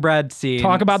buttering bread scene.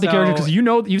 Talk about the characters,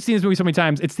 because you've seen this movie so many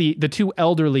times. It's the 2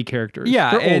 elderly characters.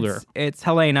 Yeah, they're older. It's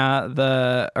Helena,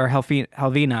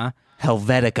 Helvina.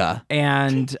 Helvetica.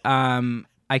 And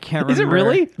I can't remember. Is it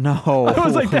really? No. I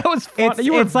was like, that was fun.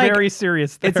 You were very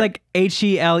serious there. It's like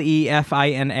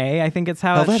Helefina, I think it's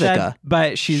how it's said. Helvetica.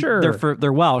 But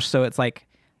they're Welsh, so it's like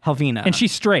Helvina. And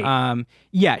she's straight.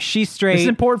 Yeah, she's straight. This is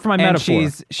important for my metaphor.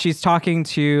 She's talking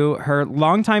to her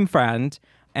longtime friend,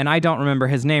 and I don't remember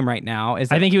his name right now. I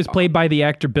think he was played by the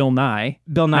actor Bill Nye.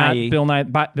 Bill Nye. Bill Nye,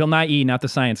 not the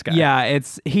science guy. Yeah,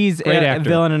 he's a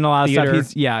villain in a lot of Theater.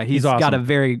 stuff. He's awesome. got a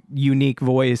very unique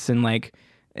voice and like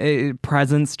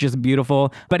presence, just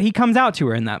beautiful. But he comes out to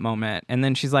her in that moment, and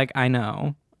then she's like, "I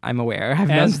know, I'm aware." I've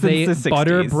known As they since the 60s.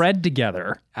 butter bread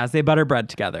together. As they butter bread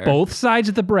together. Both sides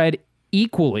of the bread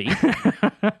equally.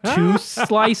 2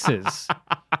 slices,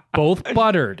 both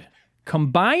buttered.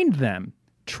 Combined them.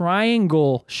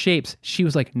 Triangle shapes. She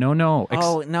was like, no.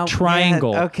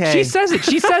 Triangle. Yeah, okay. She says it.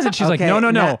 She's Okay,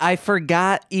 like, no. I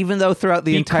forgot, even though throughout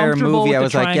the Be entire comfortable movie, with I the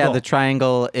was like, yeah, triangle. the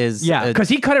triangle is... Yeah, Because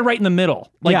he cut it right in the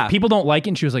middle. Like, Yeah. people don't like it.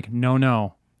 And she was like,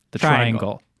 no, the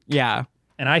triangle. Yeah.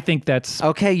 And I think that's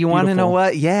Okay, you want to know beautiful.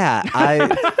 what? Yeah,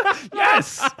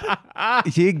 Yes.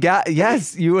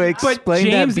 you explained But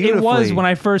James, that beautifully. it was, when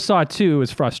I first saw it too, it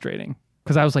was frustrating.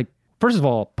 Because I was like, first of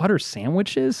all, butter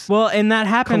sandwiches? Well, and that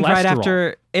happened right Cholesterol.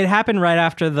 after. It happened right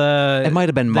after the. It might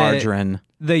have been margarine.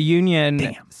 The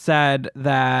union said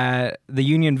that the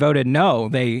union voted no.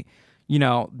 They,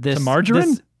 this To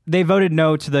margarine? They voted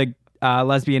no to the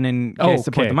lesbian and gay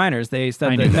support okay. the minors. They I said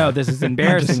knew that no, that. this is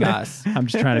embarrassing us. I'm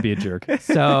just trying to be a jerk.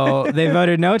 So they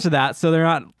voted no to that. So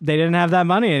they didn't have that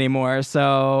money anymore.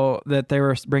 So that they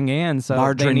were bringing in. So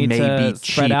Margarine they need may to be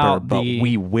spread cheaper, out but the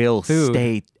we will food.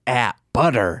 stay at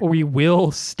butter. We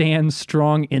will stand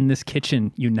strong in this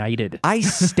kitchen, united. I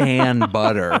stand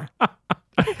butter.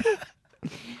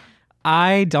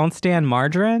 I don't stand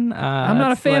margarine. I'm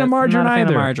not a fan of margarine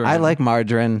either. I like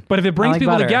margarine. But if it brings like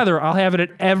people butter. together, I'll have it at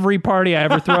every party I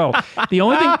ever throw. The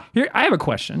only thing here, I have a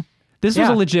question. This was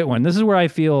Yeah. a legit one. This is where I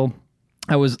feel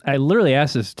I literally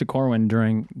asked this to Corwin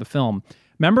during the film.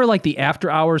 Remember like the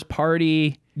after hours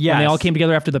party? Yes. When they all came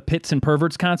together after the Pits and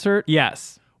Perverts concert?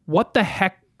 Yes. What the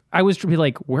heck? I was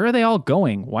like, where are they all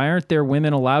going? Why aren't there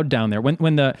women allowed down there?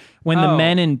 When the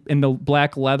men in the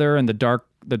black leather and the dark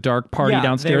party Yeah,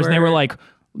 downstairs, and they were like,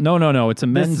 no, it's a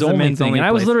men's is a only men's thing. only And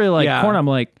I was place. literally like, Yeah. Corn, I'm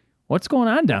like, what's going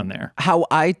on down there? How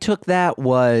I took that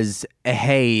was,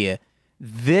 hey,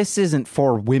 this isn't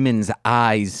for women's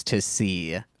eyes to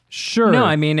see. Sure. No,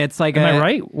 I mean it's like Am I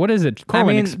right? What is it?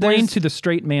 Corwin, mean, explain there's- to the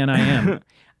straight man I am.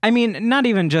 I mean, not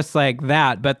even just like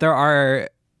that, but there are.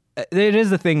 It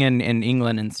is a thing in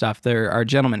England and stuff. There are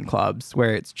gentlemen clubs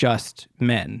where it's just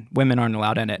men. Women aren't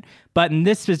allowed in it. But in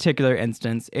this particular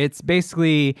instance, it's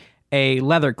basically a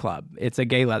leather club. It's a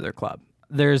gay leather club.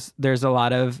 There's a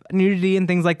lot of nudity and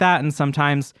things like that, and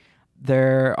sometimes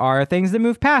there are things that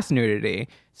move past nudity.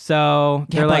 So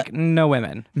they're but like, no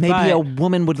women. Maybe But- a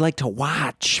woman would like to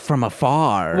watch from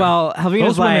afar. well, Helvena's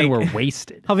Those like, women were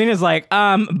wasted. Helvena's like,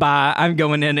 bye, I'm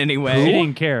going in anyway. She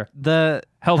didn't care. The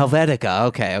Helvetica.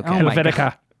 Okay. Oh my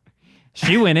Helvetica.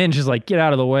 She went in. She's like, get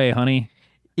out of the way, honey.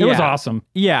 It was Yeah. awesome.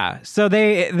 Yeah, so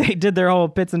they did their whole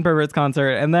Pits and Perverts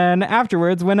concert, and then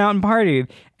afterwards went out and partied,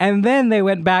 and then they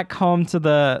went back home to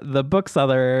the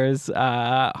booksellers'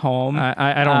 home.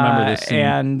 I don't remember this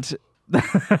scene.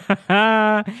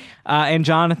 And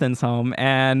Jonathan's home,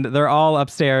 and they're all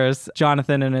upstairs.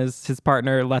 Jonathan and his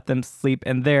partner let them sleep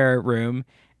in their room,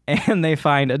 and they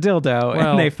find a dildo,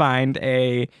 Well- and they find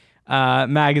a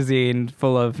magazine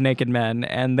full of naked men,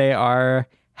 and they are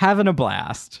having a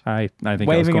blast. I think I was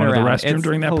Waving going it to the around. restroom It's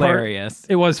during that hilarious.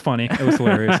 part. It was funny. It was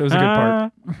hilarious. It was a good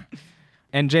part.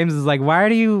 And James is like, why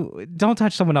don't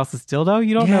touch someone else's dildo?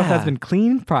 You don't know if that's Yeah. been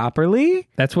cleaned properly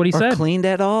That's what he or said. cleaned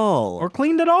at all. or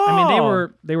cleaned at all. I mean,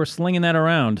 they were slinging that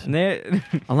around. And they-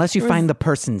 Unless you find the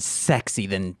person sexy,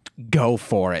 then go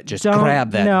for it. Just don't-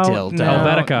 grab that no, dildo. No,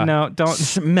 Helvetica. no, don't.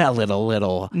 Smell it a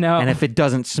little. No. And if it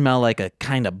doesn't smell like a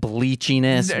kind of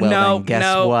bleachiness, well, no, then guess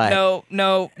no, what?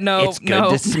 no, It's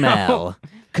good to smell.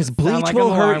 Because bleach like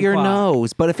will an hurt alarm your clock.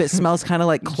 nose, but if it smells kind of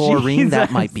like chlorine, that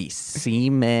Jesus. might be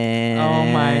semen. Oh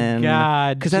my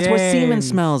God, Because that's what semen James.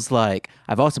 smells like.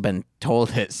 I've also been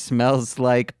told it smells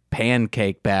like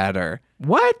pancake batter.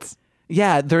 What?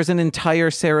 Yeah, there's an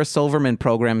entire Sarah Silverman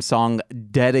program song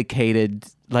dedicated,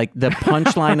 like the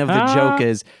punchline of the joke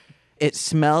is, it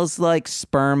smells like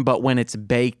sperm, but when it's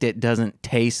baked, it doesn't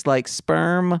taste like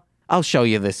sperm. I'll show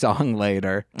you the song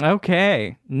later.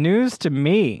 Okay, news to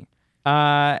me.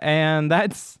 And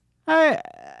that's I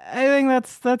think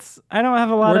that's I don't have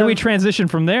a lot Where of do we transition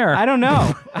from there? I don't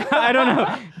know. I don't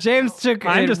know. James took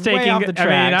I'm it just way taking. off the I mean,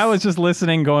 tracks. I was just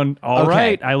listening, going, "All Okay.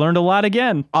 right, I learned a lot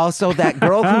again." Also, that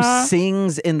girl who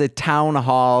sings in the town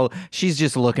hall, she's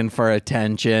just looking for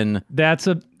attention. That's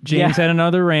a James Yeah. had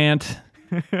another rant.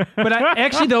 But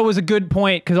actually, though, it was a good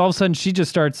point because all of a sudden she just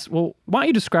starts. Well, why don't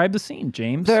you describe the scene,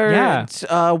 James? Yeah.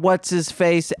 What's his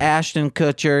face? Ashton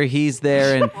Kutcher. He's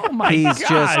there and my he's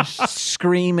gosh. just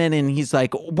screaming and he's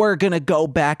like, "We're gonna go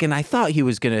back." And I thought he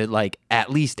was gonna like at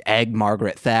least egg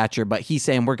Margaret Thatcher, but he's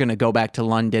saying we're gonna go back to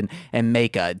London and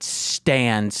make a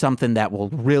stand, something that will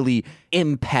really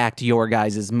impact your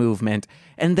guys' movement.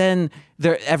 And then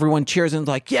everyone cheers and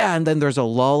like, yeah. And then there's a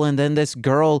lull, and then this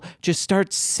girl just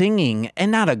starts singing,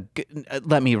 and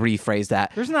let me rephrase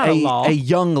that. There's not a lull. A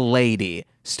young lady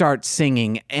starts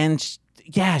singing, and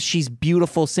yeah, she's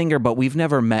beautiful singer, but we've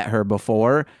never met her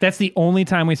before. That's the only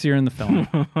time we see her in the film.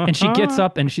 And she gets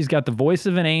up and she's got the voice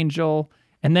of an angel.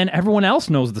 And then everyone else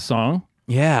knows the song.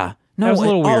 Yeah. No, That was a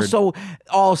little weird. Also,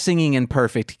 all singing in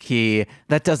perfect key.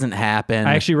 That doesn't happen.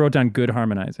 I actually wrote down good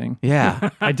harmonizing. yeah.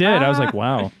 I did. I was like,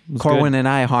 wow. it was Corwin good. and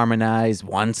I harmonize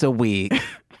once a week.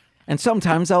 And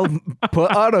sometimes I'll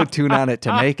put auto-tune on it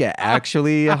to make it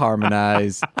actually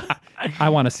harmonize. I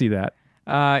want to see that.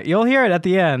 You'll hear it at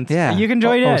the end. Yeah. You can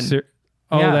join in. Yeah.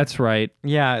 Yeah. That's right.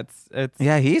 Yeah, it's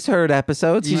Yeah, he's heard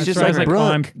episodes. He's just So I was like,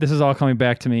 like, Brooke. this is all coming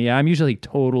back to me. Yeah, I'm usually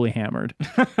totally hammered.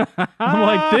 I'm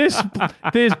like, this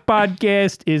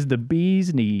podcast is the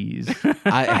bee's knees.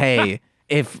 Hey,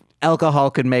 if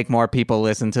alcohol could make more people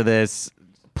listen to this,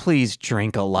 please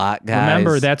drink a lot, guys.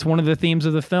 Remember, that's one of the themes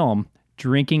of the film.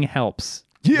 Drinking helps.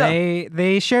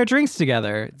 they share drinks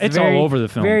together. It's very, all over the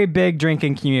film. Very big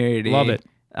drinking community. Love it.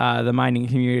 The mining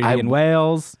community I- in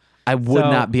Wales. I would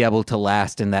So- not be able to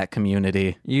last in that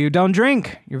community. You don't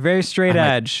drink. You're very straight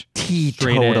edge.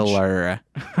 Teetotaler.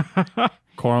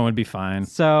 Corwin would be fine.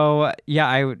 So yeah,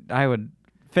 I would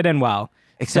fit in well.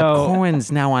 Except so,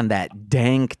 Corwin's now on that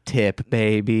dank tip,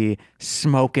 baby.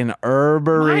 Smoking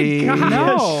herbery. My God.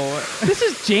 No. This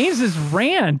is James's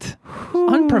rant.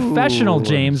 Unprofessional,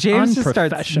 James. James just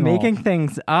starts Unprofessional. making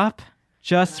things up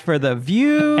just for the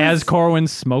views. As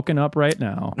Corwin's smoking up right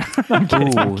now.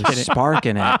 Ooh,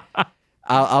 sparking it.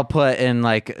 I'll put in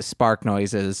like spark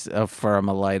noises from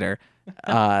a lighter.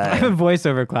 I have a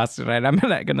voiceover class tonight. I'm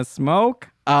not gonna smoke.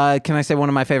 Can I say one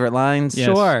of my favorite lines? Yes.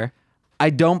 Sure. I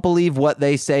don't believe what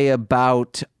they say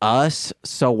about us,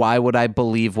 so why would I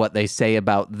believe what they say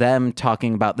about them?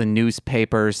 Talking about the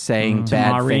newspapers saying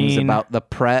bad things Maureen. about the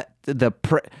Prits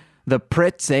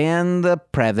and the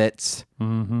Previts.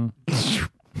 The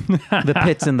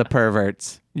Pits and the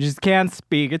Perverts. You just can't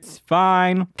speak. It's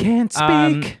fine. Can't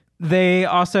speak. They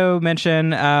also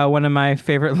mention one of my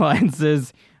favorite lines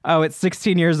is, "Oh, it's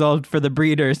 16 years old for the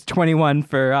breeders, 21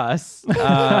 for us."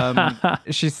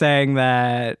 She's saying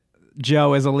that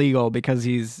Joe is illegal because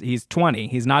he's 20.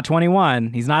 He's not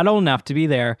 21. He's not old enough to be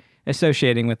there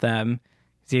associating with them.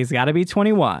 So he's got to be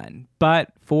 21. But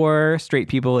for straight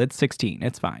people, it's 16.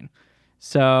 It's fine.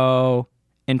 So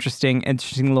interesting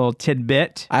little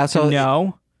tidbit. I also- to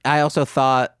know. I also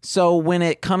thought, so when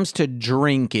it comes to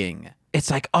drinking, it's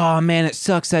like, oh man, it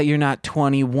sucks that you're not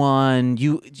 21.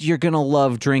 You're going to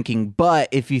love drinking. But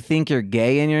if you think you're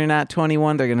gay and you're not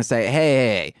 21, they're going to say,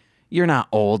 hey, you're not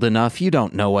old enough. You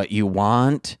don't know what you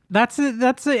want. That's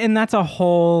a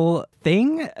whole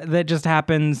thing that just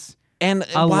happens And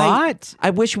a lot.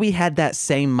 I wish we had that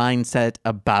same mindset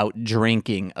about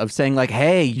drinking, of saying like,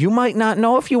 hey, you might not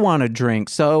know if you want to drink,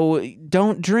 so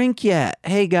don't drink yet.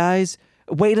 Hey guys,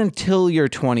 wait until you're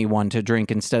 21 to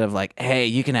drink, instead of like, hey,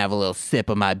 you can have a little sip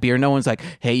of my beer. No one's like,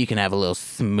 hey, you can have a little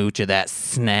smooch of that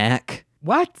snack.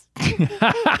 What?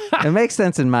 It makes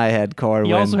sense in my head, Corwin.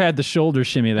 You also had the shoulder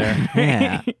shimmy there.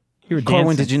 yeah. You were Corwin,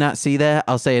 dancing. did you not see that?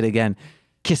 I'll say it again.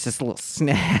 Kiss this little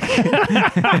snack.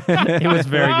 It was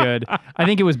very good. I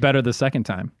think it was better the second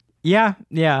time. Yeah.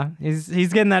 He's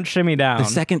getting that shimmy down. The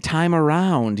second time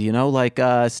around, like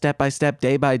step by step,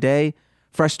 day by day,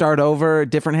 fresh start over,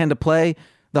 different hand to play.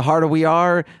 the harder we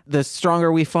are, the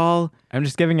stronger we fall. I'm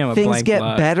just giving him a Things blank get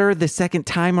look. better the second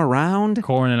time around.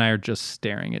 Corin and I are just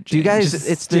staring at James. Do you guys, Just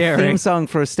it's staring. the theme song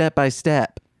for Step by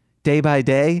Step. Day by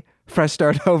day, fresh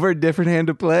start over, different hand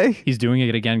to play. He's doing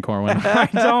it again, Corwin. I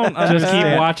don't Just keep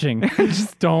understand. watching.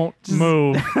 Just don't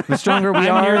move. The stronger we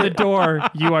I'm near are, the door.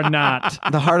 You are not.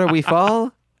 the harder we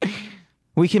fall.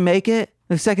 We can make it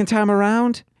the second time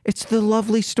around. It's the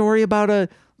lovely story about a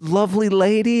lovely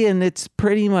lady, and it's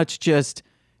pretty much just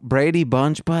Brady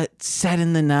Bunch, but set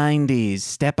in the 90s,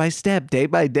 step by step, day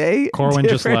by day. Corwin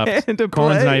just different left. hand to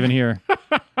Corwin's play. not even here.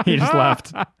 He just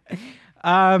left.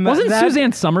 Wasn't that-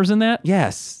 Suzanne Summers in that?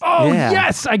 Yes. Oh, yeah.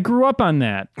 yes. I grew up on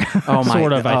that. Oh my.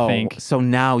 Sort of, I oh, think. So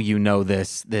now you know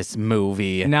this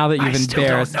movie. Now that I you've still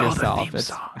don't embarrassed know the yourself, theme it's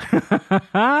song. It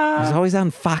was always on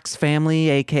Fox Family,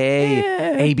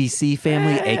 aka ABC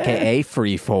Family, aka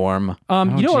Freeform.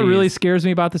 You know what really geez. scares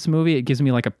me about this movie? It gives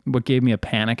me what gave me a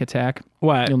panic attack.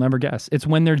 What? You'll never guess. It's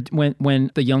when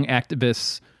when the young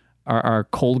activists are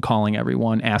cold calling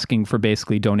everyone, asking for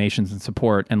basically donations and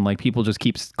support, and like people just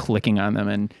keeps clicking on them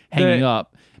and hanging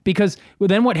up. Because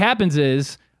then what happens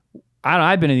is,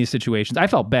 I've been in these situations. I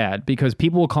felt bad because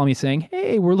people will call me saying,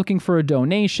 "Hey, we're looking for a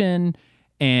donation,"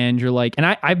 and you're like, and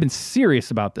I've been serious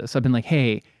about this. I've been like,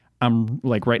 "Hey, I'm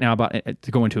like right now about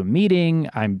to go into a meeting.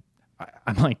 I'm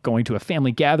like going to a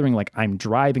family gathering. Like I'm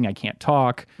driving. I can't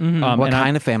talk. What and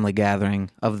kind of family gathering?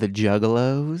 Of the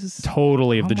Juggalos?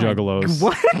 Totally of the Juggalos.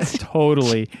 What?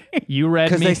 Totally. You read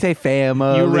Because me. they say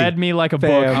family. You read me like a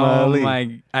book. Oh Family.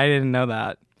 my! I didn't know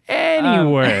that.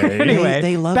 Anyway. Anyway,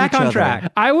 they love back each on other.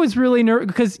 track. I was really nervous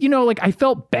because, like I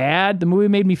felt bad. The movie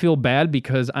made me feel bad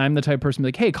because I'm the type of person to be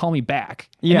like, hey, call me back.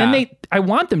 Yeah. And then I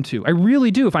want them to. I really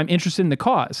do if I'm interested in the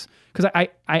cause. Because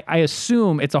I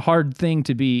assume it's a hard thing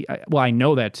to be. Well, I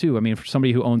know that too. I mean, for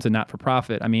somebody who owns a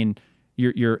not-for-profit, I mean,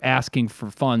 you're asking for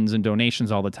funds and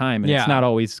donations all the time, and Yeah. it's not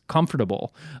always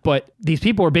comfortable. But these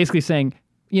people are basically saying,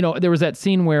 there was that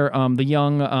scene where the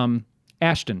young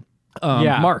Ashton,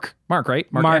 Yeah. Mark, right?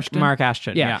 Mark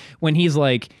Ashton. Yeah. When he's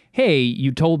like, hey,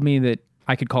 you told me that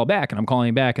I could call back, and I'm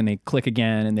calling back, and they click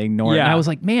again, and they ignore it. And Yeah. I was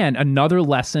like, man, another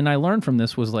lesson I learned from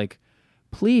this was like,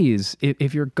 please,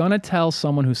 if you're going to tell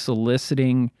someone who's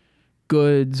soliciting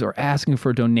goods or asking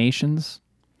for donations,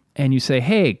 and you say,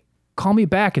 hey, call me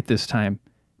back at this time,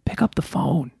 pick up the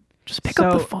phone. Just pick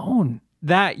up the So- phone.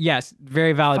 That yes,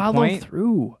 very valid Follow point.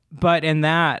 through. But in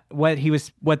that, what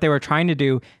they were trying to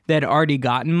do, they had already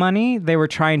gotten money. They were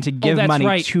trying to give that's money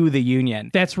right. to the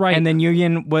union. That's right. And then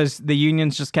the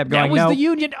unions just kept going. That was no, the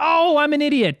union. Oh, I'm an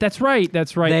idiot. That's right.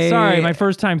 They- Sorry, my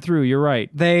first time through. You're right.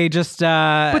 they just.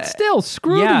 But still,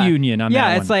 screw yeah. the union on that Yeah,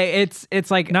 one. it's like it's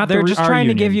like Not they're the- just our trying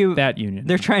to give union, you that union.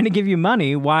 They're trying to give you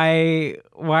money. Why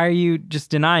are you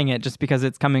just denying it just because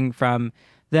it's coming from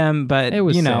them? But It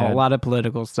was a sad. lot of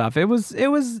political stuff. It was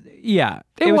yeah.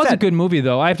 It was a sad. good movie,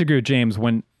 though. I have to agree with James.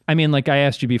 Like I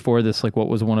asked you before this, like what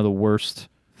was one of the worst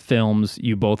films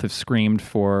you both have screamed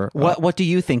for? What do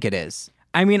you think it is?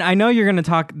 I mean, I know you're going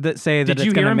to say that Did it's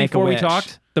you going hear to him make before a we wish.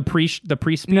 talked? The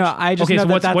pre-speech? No, I just okay, know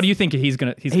so that what do you that's- think he's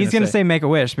gonna He's going to say Make a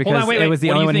Wish because Hold on, wait. it was the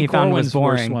What do only you one he think found was Corwin's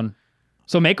worst boring. one?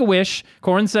 So Make a Wish.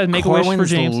 Corwin said Make a Wish for Corwin's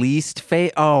James. least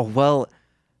favorite. Oh, well,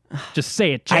 Just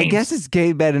say it, James. I guess it's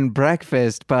Gay Bed and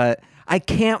Breakfast, but I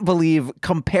can't believe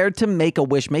compared to Make a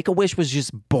Wish was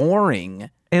just boring.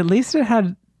 At least it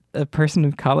had a person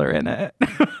of color in it.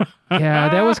 Yeah,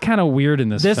 that was kind of weird in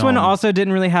this This film. one also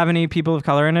didn't really have any people of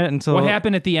color in it until What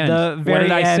happened at the end? The What very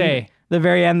did I end, say? The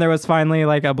very end, there was finally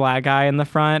like a black guy in the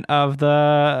front of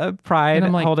the pride And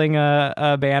I'm like- holding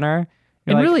a banner.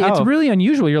 You're And like, really, it's oh. really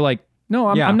unusual. You're like,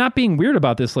 no, Yeah. I'm not being weird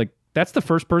about this. Like, that's the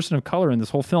first person of color in this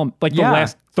whole film. Like the Yeah.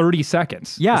 last 30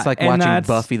 seconds. Yeah, It's like and watching that's-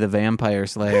 Buffy the Vampire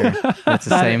Slayer. That's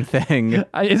the same thing.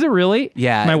 Is it really?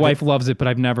 Yeah, My the- wife loves it, but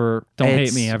I've never. Don't hate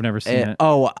It's- me. I've never seen it.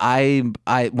 Oh, I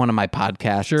one of my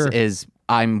podcasts Sure. is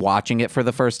I'm watching it for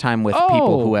the first time with Oh.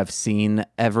 people who have seen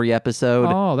every episode.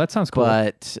 Oh, that sounds cool.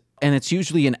 And it's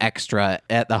usually an extra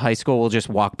at the high school. We'll just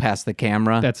walk past the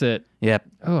camera. That's it. Yep.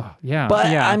 Oh, yeah.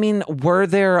 But Yeah. I mean, were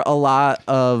there a lot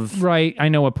of right. I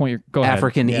know what point you're. Go ahead.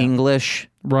 African Yeah. English?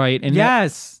 Right. And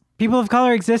Yes, people of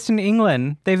color exist in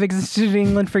England. They've existed in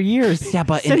England for years. Yeah,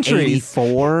 but centuries. in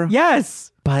 '84.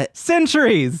 Yes, But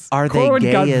centuries. are they Corwin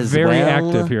gay got as very well?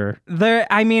 active here.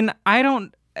 I mean, I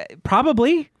don't.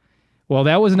 Probably. Well,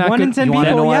 that was not One good. in 10 You want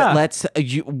to people, know what?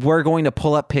 yeah. We're going to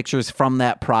pull up pictures from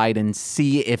that pride and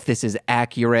see if this is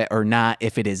accurate or not.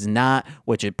 If it is not,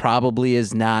 which it probably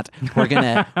is not, we're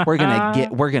gonna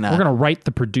write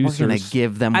the producers.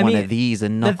 give them I one mean, of these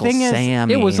and the Knuckle thing is,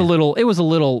 Sammy. It was a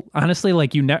little honestly,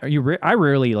 like I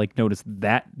rarely like noticed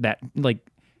that like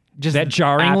just that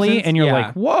jarringly, absence. and you're Yeah.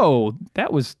 like, whoa,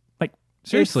 that was like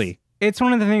seriously It's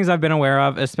one of the things I've been aware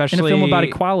of, in especially a film about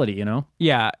equality. You know,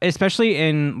 Yeah, especially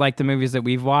in like the movies that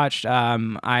we've watched.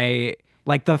 I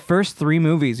like the first 3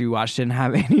 movies we watched didn't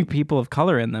have any people of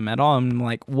color in them at all. I'm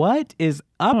like, what is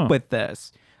up with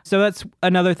this? So that's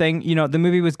another thing. You know, the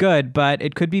movie was good, but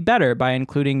it could be better by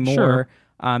including more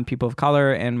Sure. people of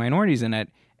color and minorities in it.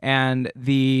 And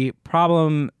the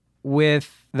problem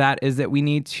with that is that we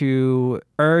need to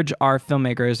urge our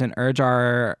filmmakers and urge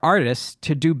our artists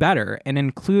to do better and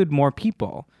include more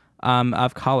people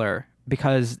of color,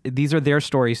 because these are their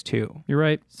stories too. you're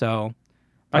right. So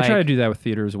I try to like, do that with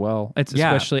theater as well. It's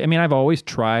Yeah. especially, I mean, I've always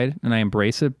tried and I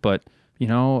embrace it, but you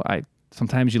know,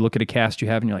 sometimes you look at a cast you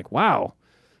have and you're like, wow,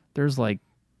 there's like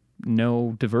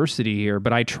no diversity here,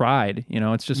 but I tried, you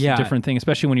know, it's just Yeah. a different thing,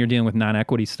 especially when you're dealing with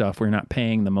non-equity stuff where you're not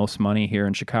paying the most money here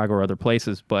in Chicago or other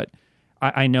places. But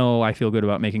I know I feel good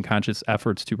about making conscious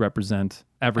efforts to represent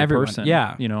everyone. Person.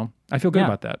 Yeah. You know, I feel good Yeah.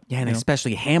 about that. Yeah, and you know?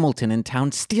 especially Hamilton in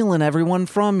town stealing everyone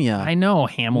from you. I know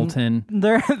Hamilton.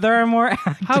 there are more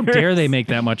actors. How dare they make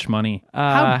that much money?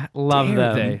 How love dare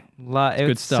them. they? It's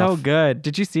good so stuff. good.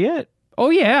 Did you see it?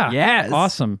 Oh yeah. Yes.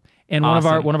 Awesome. And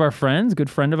Awesome. one of our friends, good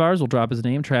friend of ours, we'll drop his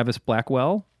name, Travis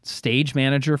Blackwell, stage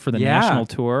manager for the Yeah. national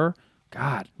tour.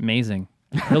 God, amazing.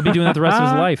 He'll be doing that the rest of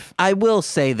his life. I will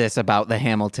say this about the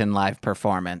Hamilton live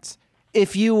performance.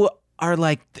 If you are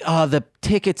like, oh, the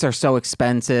tickets are so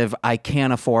expensive, I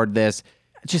can't afford this,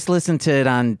 just listen to it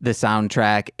on the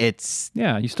soundtrack.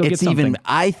 Yeah, you still get It's something. even,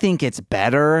 I think it's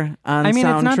better on I mean,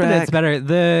 soundtrack. it's not that it's better.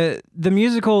 The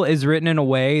musical is written in a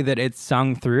way that it's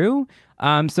sung through.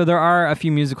 So there are a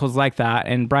few musicals like that,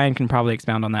 and Brian can probably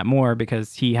expound on that more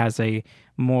because he has a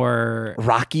more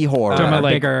Rocky Horror. Talking about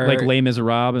bigger- like Les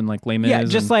Miserables and like Les Mis. yeah,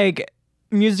 just and, like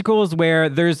musicals where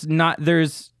there's not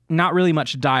really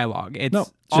much dialogue. It's No.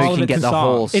 So all you of can it's get a the song.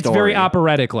 whole it's very story.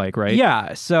 operatic like, right?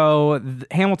 Yeah, so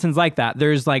Hamilton's like that.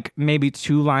 There's like maybe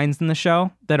 2 lines in the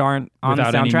show that aren't on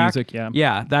Without the any soundtrack. music, yeah.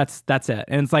 Yeah, that's it.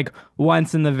 And it's like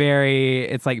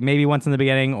it's like maybe once in the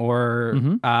beginning or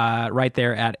Mm-hmm. right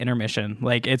there at intermission.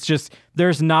 Like it's just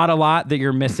there's not a lot that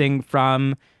you're missing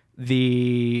from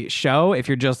the show if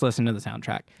you're just listening to the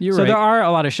soundtrack. You're so right. there are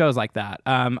a lot of shows like that.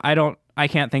 I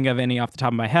can't think of any off the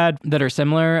top of my head that are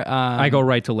similar. I go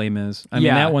right to Les Mis. I mean,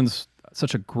 yeah. that one's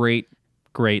such a great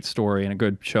story and a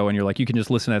good show. And you're like, you can just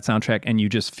listen to that soundtrack and you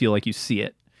just feel like you see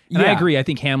it. And I Yeah. agree. I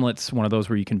think Hamlet's one of those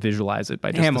where you can visualize it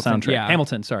by just Hamilton, the soundtrack. yeah.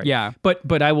 Hamilton, sorry. Yeah.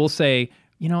 But I will say,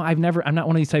 you know, I'm not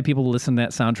one of these type of people to listen to that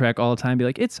soundtrack all the time. Be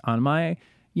like, it's on my,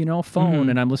 you know, phone Mm-hmm.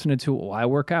 and I'm listening to it while I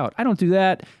work out. I don't do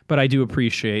that, but I do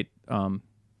appreciate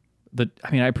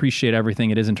I appreciate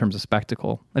everything it is in terms of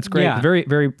spectacle. That's great. Yeah. Very,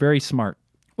 very, very smart.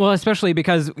 Well, especially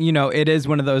because, you know, it is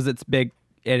one of those that's big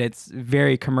and it's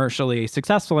very commercially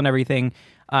successful and everything.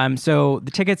 So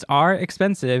the tickets are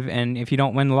expensive. And if you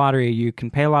don't win the lottery, you can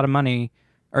pay a lot of money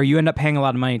or you end up paying a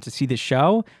lot of money to see the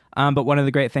show. But one of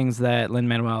the great things that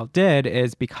Lin-Manuel did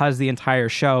is because the entire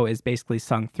show is basically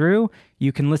sung through,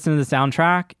 you can listen to the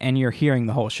soundtrack and you're hearing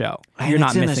the whole show. And You're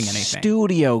not it's missing in a anything.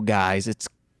 studio, guys. It's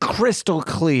crystal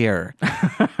clear,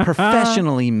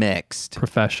 professionally mixed.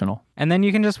 Professional. And then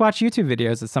you can just watch YouTube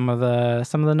videos of some of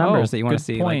the numbers that you want good to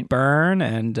see, point. like Burn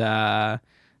and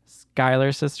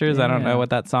Skylar Sisters. I don't Yeah. know what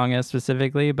that song is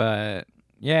specifically, but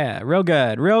yeah, real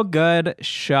good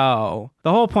show.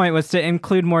 The whole point was to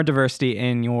include more diversity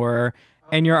in your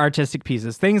artistic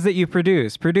pieces, things that you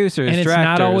produce, producers, And it's directors,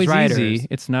 not always writers. easy.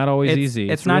 It's not always easy.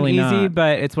 It's not really easy, not.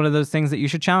 but it's one of those things that you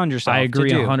should challenge yourself. I agree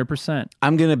to do. 100%.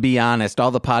 I'm going to be honest.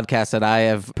 All the podcasts that I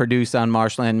have produced on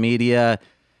Marshland Media,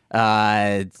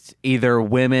 it's either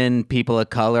women, people of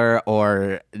color,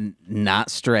 or not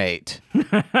straight.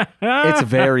 It's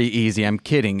very easy. I'm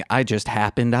kidding. I just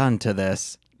happened onto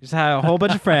this. Just had a whole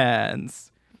bunch of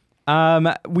friends.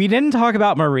 We didn't talk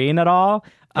about Maureen at all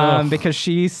because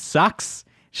she sucks.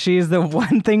 She's the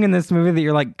one thing in this movie that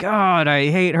you're like, God, I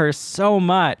hate her so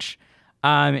much.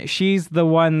 She's the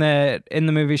one that in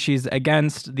the movie she's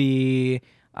against the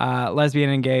lesbian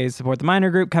and gay support the minor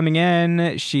group coming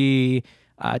in. She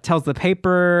tells the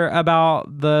paper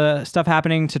about the stuff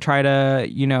happening to try to,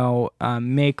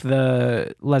 make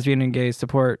the lesbian and gay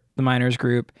support the minors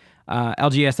group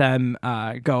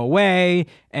LGSM go away,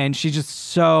 and she's just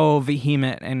so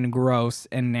vehement and gross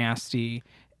and nasty.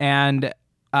 And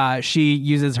she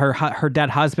uses her dead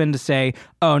husband to say,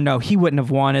 "Oh no, he wouldn't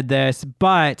have wanted this,"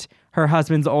 but her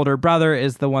husband's older brother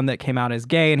is the one that came out as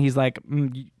gay, and he's like,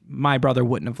 "My brother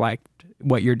wouldn't have liked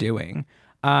what you're doing."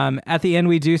 At the end,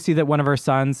 we do see that one of her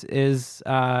sons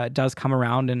does come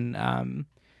around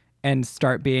and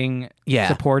start being Yeah.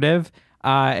 supportive.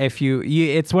 If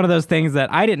it's one of those things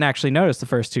that I didn't actually notice the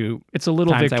first two. It's a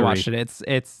little times victory. I watched it.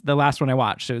 It's the last one I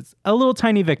watched. So it's a little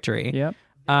tiny victory. Yep.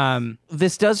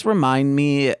 This does remind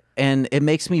me, and it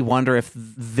makes me wonder if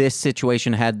this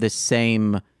situation had the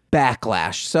same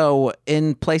backlash. So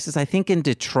in places, I think in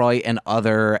Detroit and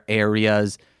other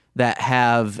areas that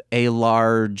have a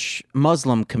large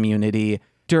Muslim community,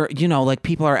 like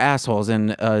people are assholes,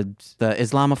 and the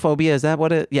Islamophobia, is that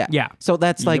what it? Yeah. Yeah. So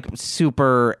that's like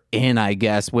super in, I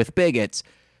guess, with bigots.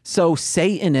 So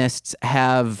Satanists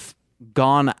have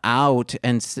gone out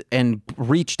and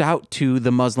reached out to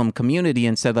the Muslim community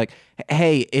and said, like,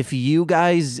 hey, if you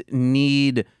guys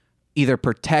need either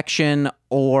protection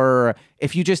or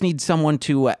if you just need someone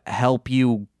to help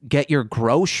you get your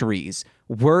groceries,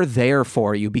 we're there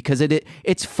for you, because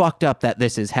it's fucked up that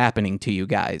this is happening to you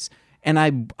guys. And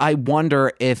I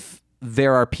wonder if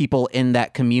there are people in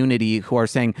that community who are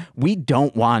saying, we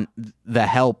don't want the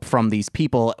help from these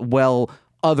people. Well,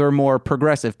 other more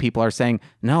progressive people are saying,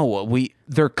 no,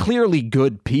 they're clearly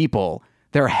good people.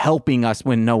 They're helping us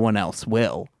when no one else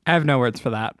will. I have no words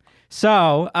for that.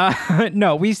 So,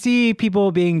 no, we see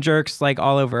people being jerks like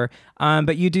all over,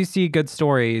 but you do see good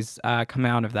stories come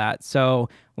out of that. So,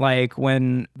 like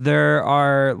when there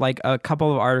are like a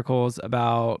couple of articles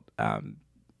about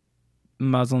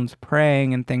Muslims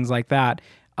praying and things like that,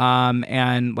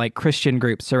 and like Christian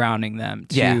groups surrounding them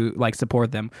to like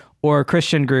support them, or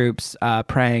Christian groups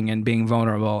praying and being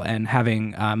vulnerable and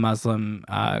having Muslim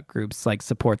groups like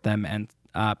support them and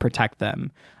protect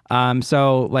them.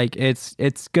 So like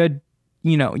it's good,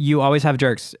 you always have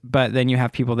jerks, but then you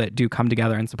have people that do come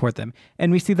together and support them.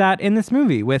 And we see that in this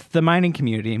movie with the mining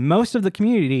community. Most of the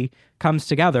community comes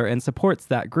together and supports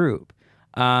that group.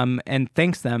 And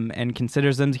thanks them and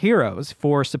considers them heroes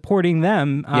for supporting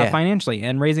them financially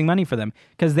and raising money for them,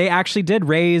 because they actually did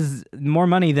raise more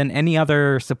money than any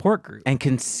other support group and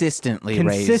consistently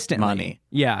raised money.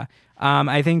 Yeah.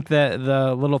 I think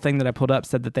the little thing that I pulled up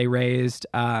said that they raised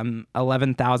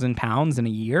 11,000 pounds in a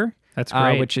year. That's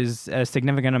great. Which is a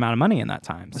significant amount of money in that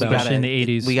time. So especially in the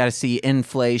 80s. We got to see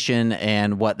inflation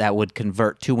and what that would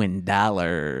convert to in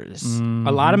dollars.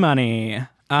 A lot of money.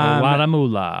 A lot of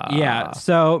moolah. Yeah.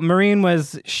 So Maureen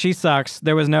she sucks.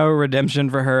 There was no redemption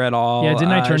for her at all. Yeah,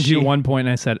 didn't I turn to you at one point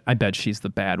and I said, I bet she's the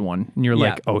bad one. And you're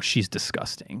like, oh, she's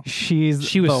disgusting. She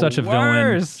was such a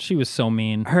villain. She was so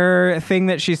mean. Her thing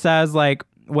that she says, like,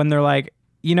 when they're like,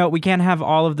 we can't have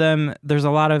all of them. There's a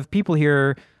lot of people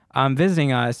here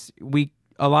visiting us. We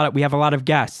have a lot of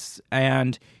guests,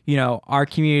 and our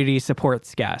community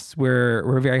supports guests.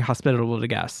 We're very hospitable to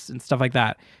guests and stuff like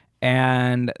that.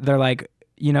 And they're like,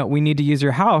 we need to use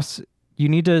your house. You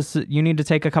need to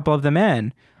take a couple of them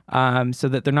in, so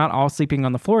that they're not all sleeping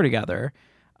on the floor together,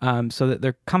 so that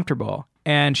they're comfortable.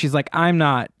 And she's like, I'm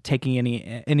not taking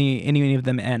any of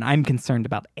them in. I'm concerned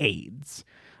about AIDS.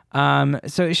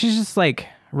 So she's just like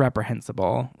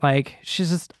reprehensible. Like,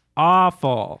 she's just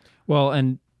awful. Well,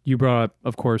 and you brought up,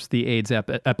 of course, the AIDS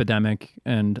epidemic,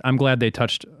 and I'm glad they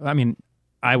touched. I mean,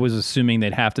 I was assuming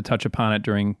they'd have to touch upon it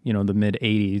during the mid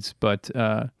 80s, but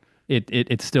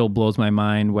it still blows my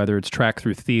mind, whether it's Track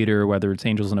Through Theater, whether it's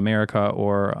Angels in America,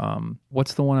 or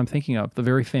what's the one I'm thinking of? The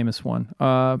very famous one.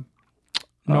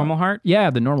 Normal Heart? Yeah,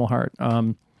 The Normal Heart.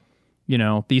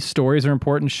 These stories are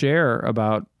important to share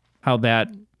about how that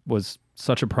was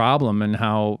such a problem and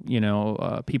how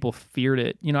people feared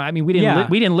it. I mean, we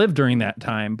didn't live during that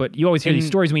time, but you always hear these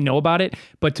stories and we know about it.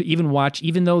 But to even watch,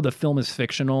 even though the film is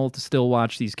fictional, to still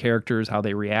watch these characters, how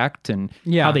they react and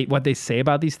what they say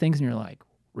about these things, and you're like,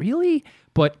 really?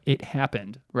 But it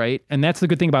happened, right? And that's the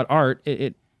good thing about art.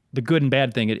 The good and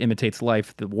bad thing, it imitates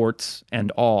life, the warts and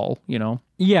all,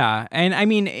 Yeah, and I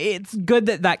mean, it's good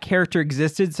that character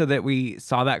existed so that we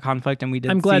saw that conflict, and we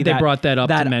did. I'm glad they brought that up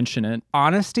to mention it.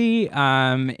 Honesty,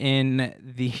 in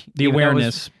the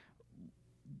awareness.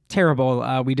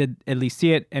 Terrible. We did at least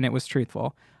see it, and it was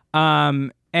truthful.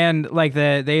 And like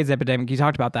the AIDS epidemic, you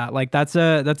talked about that. Like that's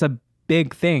a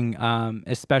big thing,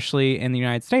 especially in the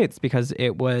United States, because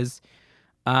it was,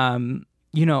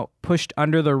 pushed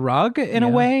under the rug in a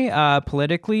way,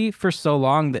 politically for so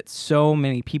long that so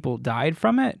many people died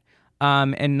from it.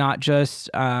 And not just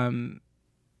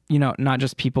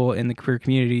people in the queer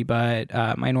community,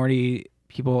 but minority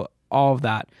people, all of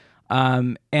that.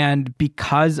 And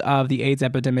because of the AIDS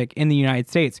epidemic in the United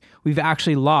States, we've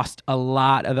actually lost a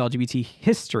lot of LGBT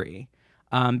history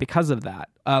because of that.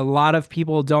 A lot of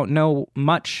people don't know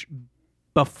much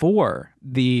before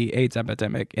the AIDS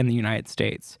epidemic in the United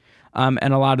States.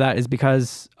 And a lot of that is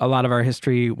because a lot of our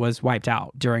history was wiped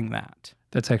out during that.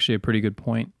 That's actually a pretty good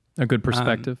point, a good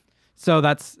perspective. So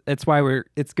that's why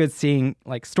it's good seeing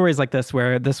like stories like this,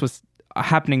 where this was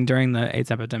happening during the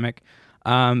AIDS epidemic.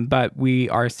 But we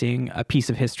are seeing a piece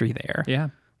of history there. Yeah.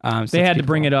 So They it's had to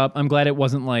bring beautiful. it up. I'm glad it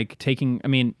wasn't like taking, I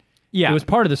mean, Yeah. it was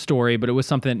part of the story, but it was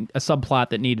something, a subplot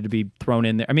that needed to be thrown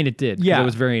in there. I mean, it did. 'Cause Yeah. It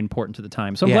was very important to the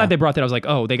time. So I'm Yeah. glad they brought that. I was like,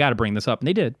 oh, they got to bring this up. And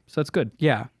they did. So that's good.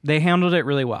 Yeah, they handled it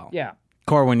really well. Yeah.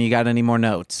 Corwin, you got any more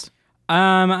notes?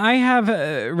 I have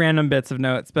random bits of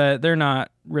notes, but they're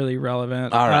not really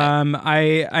relevant. All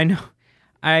right. I know.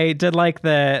 I did like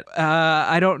that.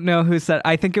 I don't know who said.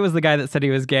 I think it was the guy that said he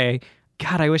was gay.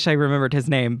 God, I wish I remembered his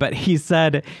name. But he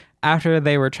said after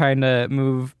they were trying to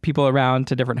move people around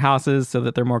to different houses so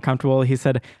that they're more comfortable, he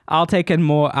said, I'll take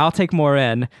more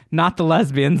in, not the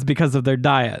lesbians because of their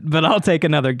diet, but I'll take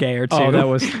another gay or two." Oh, that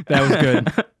was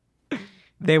good.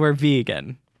 They were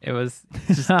vegan. It was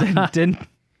just didn't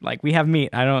like, we have meat.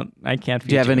 I can't feed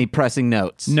Do you have any pressing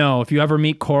notes? No, if you ever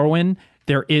meet Corwin,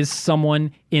 there is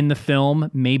someone in the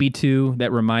film, maybe two,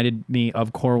 that reminded me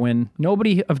of Corwin.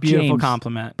 Nobody of Beautiful James.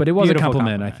 compliment. But it was Beautiful a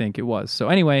compliment, compliment. I think it was. So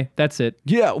anyway, that's it.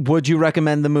 Yeah. Would you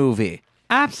recommend the movie?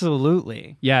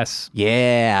 Absolutely. Yes.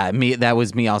 Yeah. That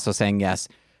was me also saying yes.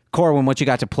 Corwin, what you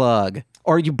got to plug?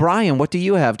 Or you, Brian, what do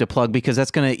you have to plug? Because that's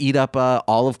going to eat up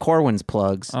all of Corwin's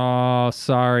plugs. Oh,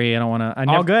 sorry. I don't want to.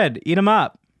 All good. Eat them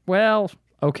up. Well,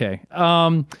 okay.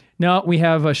 No, we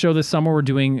have a show this summer. We're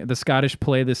doing the Scottish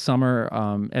play this summer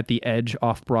at the Edge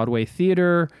Off-Broadway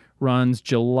Theater. Runs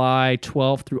July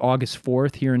 12th through August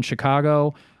 4th here in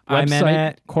Chicago. I'm in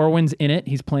it. Corwin's in it.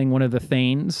 He's playing one of the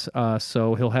Thanes,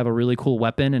 so he'll have a really cool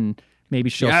weapon and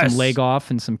maybe show Yes. some leg off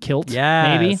and some kilt.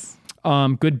 Yes. Maybe.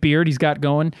 Good beard he's got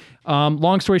going.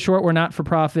 Long story short, we're not for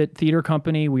profit theater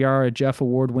company. We are a Jeff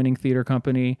Award winning theater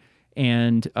company.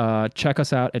 And check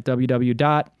us out at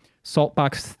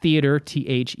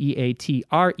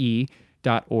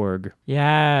www.saltboxtheatre.org.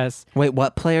 Yes. Wait,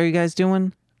 what play are you guys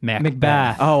doing?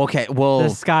 Macbeth. Oh, okay. Well, The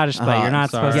Scottish play. You're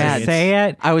not sorry. supposed Yeah, to say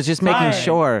it. I was just making Fine.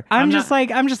 sure. I'm not- just like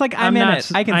I'm in not-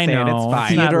 it. I can I say it. know. It's fine.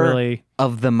 It's not Theater really.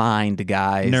 of the mind,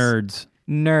 guys. Nerds.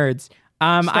 Nerds.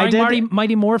 I Starring did.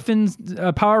 Mighty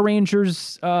Morphins, Power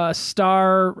Rangers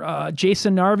star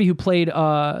Jason Narvi, who played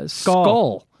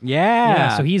Skull. Yeah.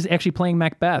 Yeah, so he's actually playing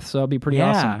Macbeth, so it'll be pretty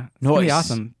awesome. It's gonna be Nice.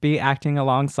 awesome. Be acting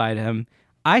alongside him.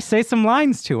 I say some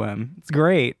lines to him. It's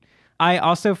great. I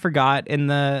also forgot in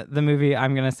the movie.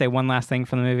 I'm gonna say one last thing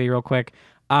from the movie real quick.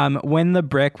 When the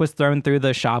brick was thrown through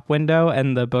the shop window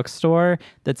and the bookstore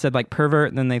that said like pervert,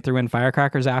 and then they threw in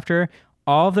firecrackers after.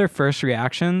 All of their first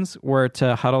reactions were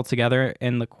to huddle together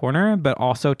in the corner, but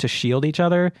also to shield each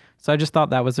other. So I just thought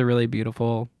that was a really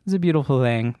beautiful. It's a beautiful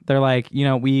thing. They're like,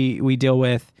 we deal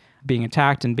with being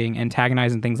attacked and being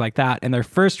antagonized and things like that. And their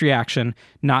first reaction,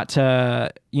 not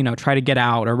to try to get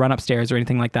out or run upstairs or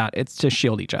anything like that. It's to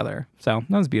shield each other. So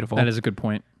that was beautiful. That is a good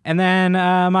point. And then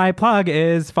my plug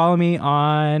is follow me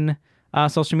on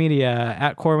social media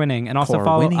at Corwinning, and also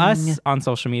follow Corwinning. us on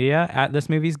social media at This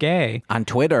Movie's Gay. On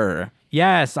Twitter.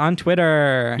 Yes, on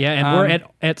Twitter. Yeah, and we're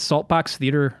at Saltbox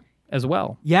Theater as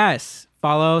well. Yes,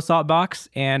 follow Saltbox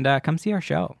and come see our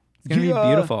show. It's gonna be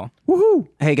beautiful. Woohoo!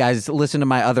 Hey guys, listen to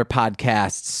my other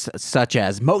podcasts such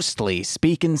as Mostly,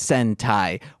 Speakin'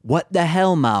 Sentai, What the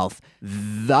Hell Mouth,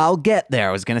 I'll Get There.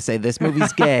 I was going to say This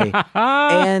Movie's Gay.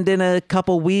 And in a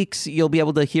couple weeks, you'll be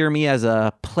able to hear me as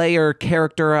a player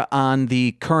character on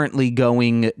the currently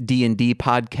going D&D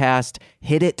podcast,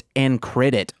 Hit It and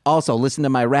Crit It. Also, listen to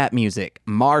my rap music,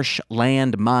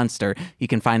 Marshland Monster. You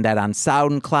can find that on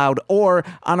SoundCloud or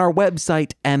on our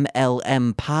website,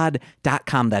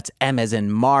 mlmpod.com. That's M as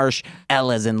in Marsh,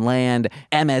 L as in land,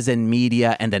 M as in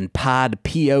media, and then pod.com.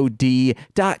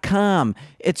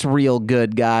 It's real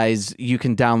good, guys. You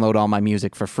can download all my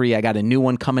music for free. I got a new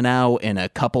one coming out in a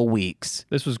couple weeks.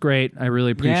 This was great. I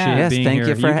really appreciate Yes, being thank here.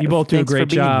 you for- you both do a thanks for great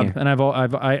being job, here. and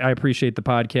I appreciate the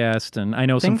podcast, and I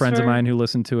know some Thanks friends of for- mine who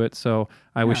listen to it. So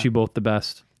I wish you both the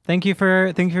best. Thank you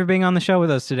for being on the show with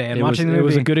us today and watching the movie. It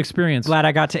was a good experience. Glad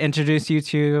I got to introduce you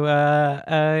to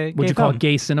Would you call it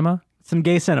gay cinema? some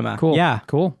gay cinema. Cool. Yeah.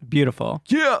 Cool. Beautiful.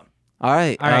 Yeah. All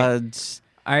right. All right.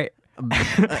 All right.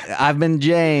 I've been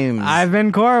James. I've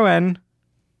been Corwin.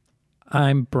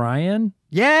 I'm Brian.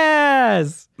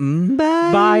 Yes.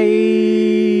 Bye.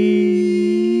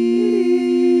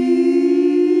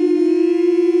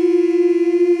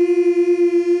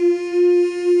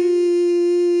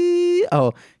 Bye.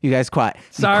 Oh, you guys quiet.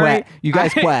 Sorry. You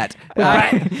guys quiet.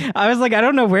 I was like, I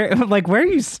don't know where are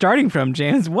you starting from,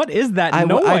 James? What is that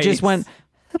noise? I just went,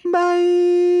 bye.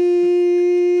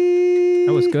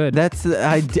 That was good. That's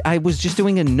I was just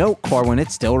doing a note, Corwin.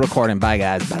 It's still recording. Bye,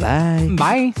 guys. Bye-bye.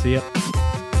 Bye. See ya.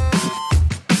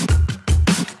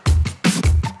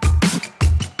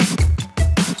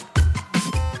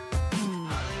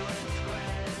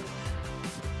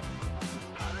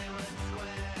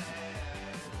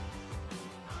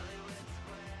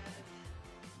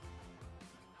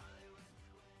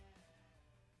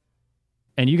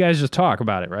 and you guys just talk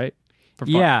about it, right? For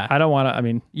fun. Yeah. I don't want to. I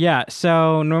mean, Yeah.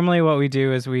 So normally what we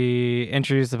do is we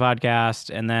introduce the podcast,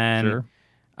 and then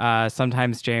sure.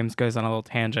 sometimes James goes on a little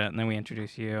tangent, and then we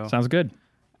introduce you. Sounds good.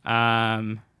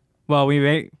 Well,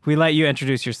 we let you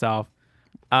introduce yourself,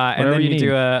 and Whatever then you you need.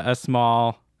 do a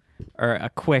small, or a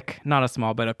quick, not a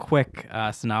small, but a quick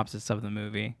synopsis of the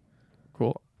movie.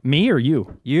 Cool. Me or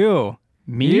you? You.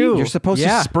 Me? You. You're supposed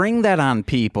Yeah. to spring that on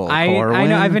people, I Corwin.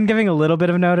 know. I've been giving a little bit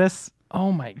of notice.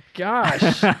 Oh my gosh.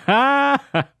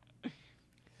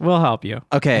 We'll help you.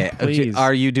 Okay, Please.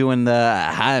 are you doing the,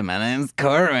 hi, my name's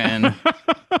Corwin?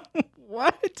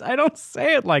 What? I don't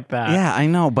say it like that. Yeah, I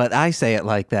know, but I say it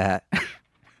like that.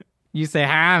 You say,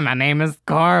 "Hi, my name is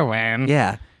Corwin."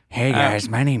 Yeah. Hey, guys,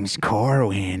 my name's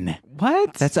Corwin.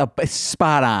 What? That's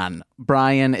spot on.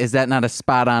 Brian, is that not a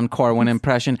spot on Corwin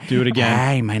impression? Do it again.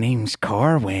 Hi, my name's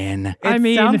Corwin. It I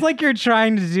mean- sounds like you're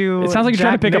trying to do. It sounds like you're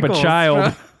trying to pick up a Nichols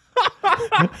child.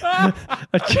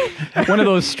 One of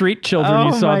those street children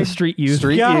you Oh saw my the street youth.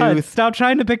 Street God, youth. stop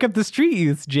trying to pick up the street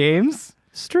youth, James.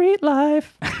 Street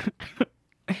life.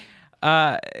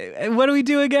 What do we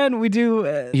do again? We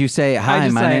do. You say, hi,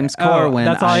 just my say, name's oh, Corwin.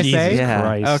 that's all I Jesus say? Yeah.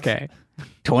 Christ. Okay.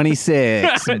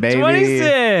 26, baby.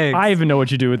 26. I even know what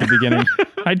you do at the beginning.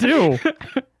 I do.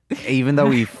 Even though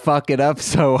we fuck it up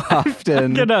so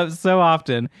often. Get up so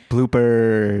often.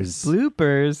 Bloopers.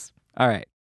 Bloopers. All right.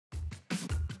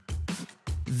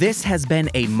 This has been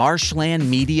a Marshland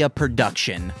Media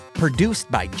production, produced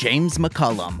by James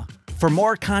McCullum. For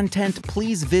more content,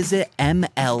 please visit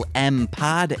mlmpod.com.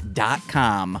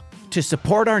 To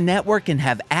support our network and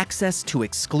have access to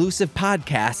exclusive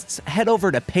podcasts, head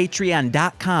over to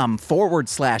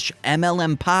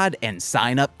patreon.com/MLMpod and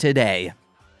sign up today.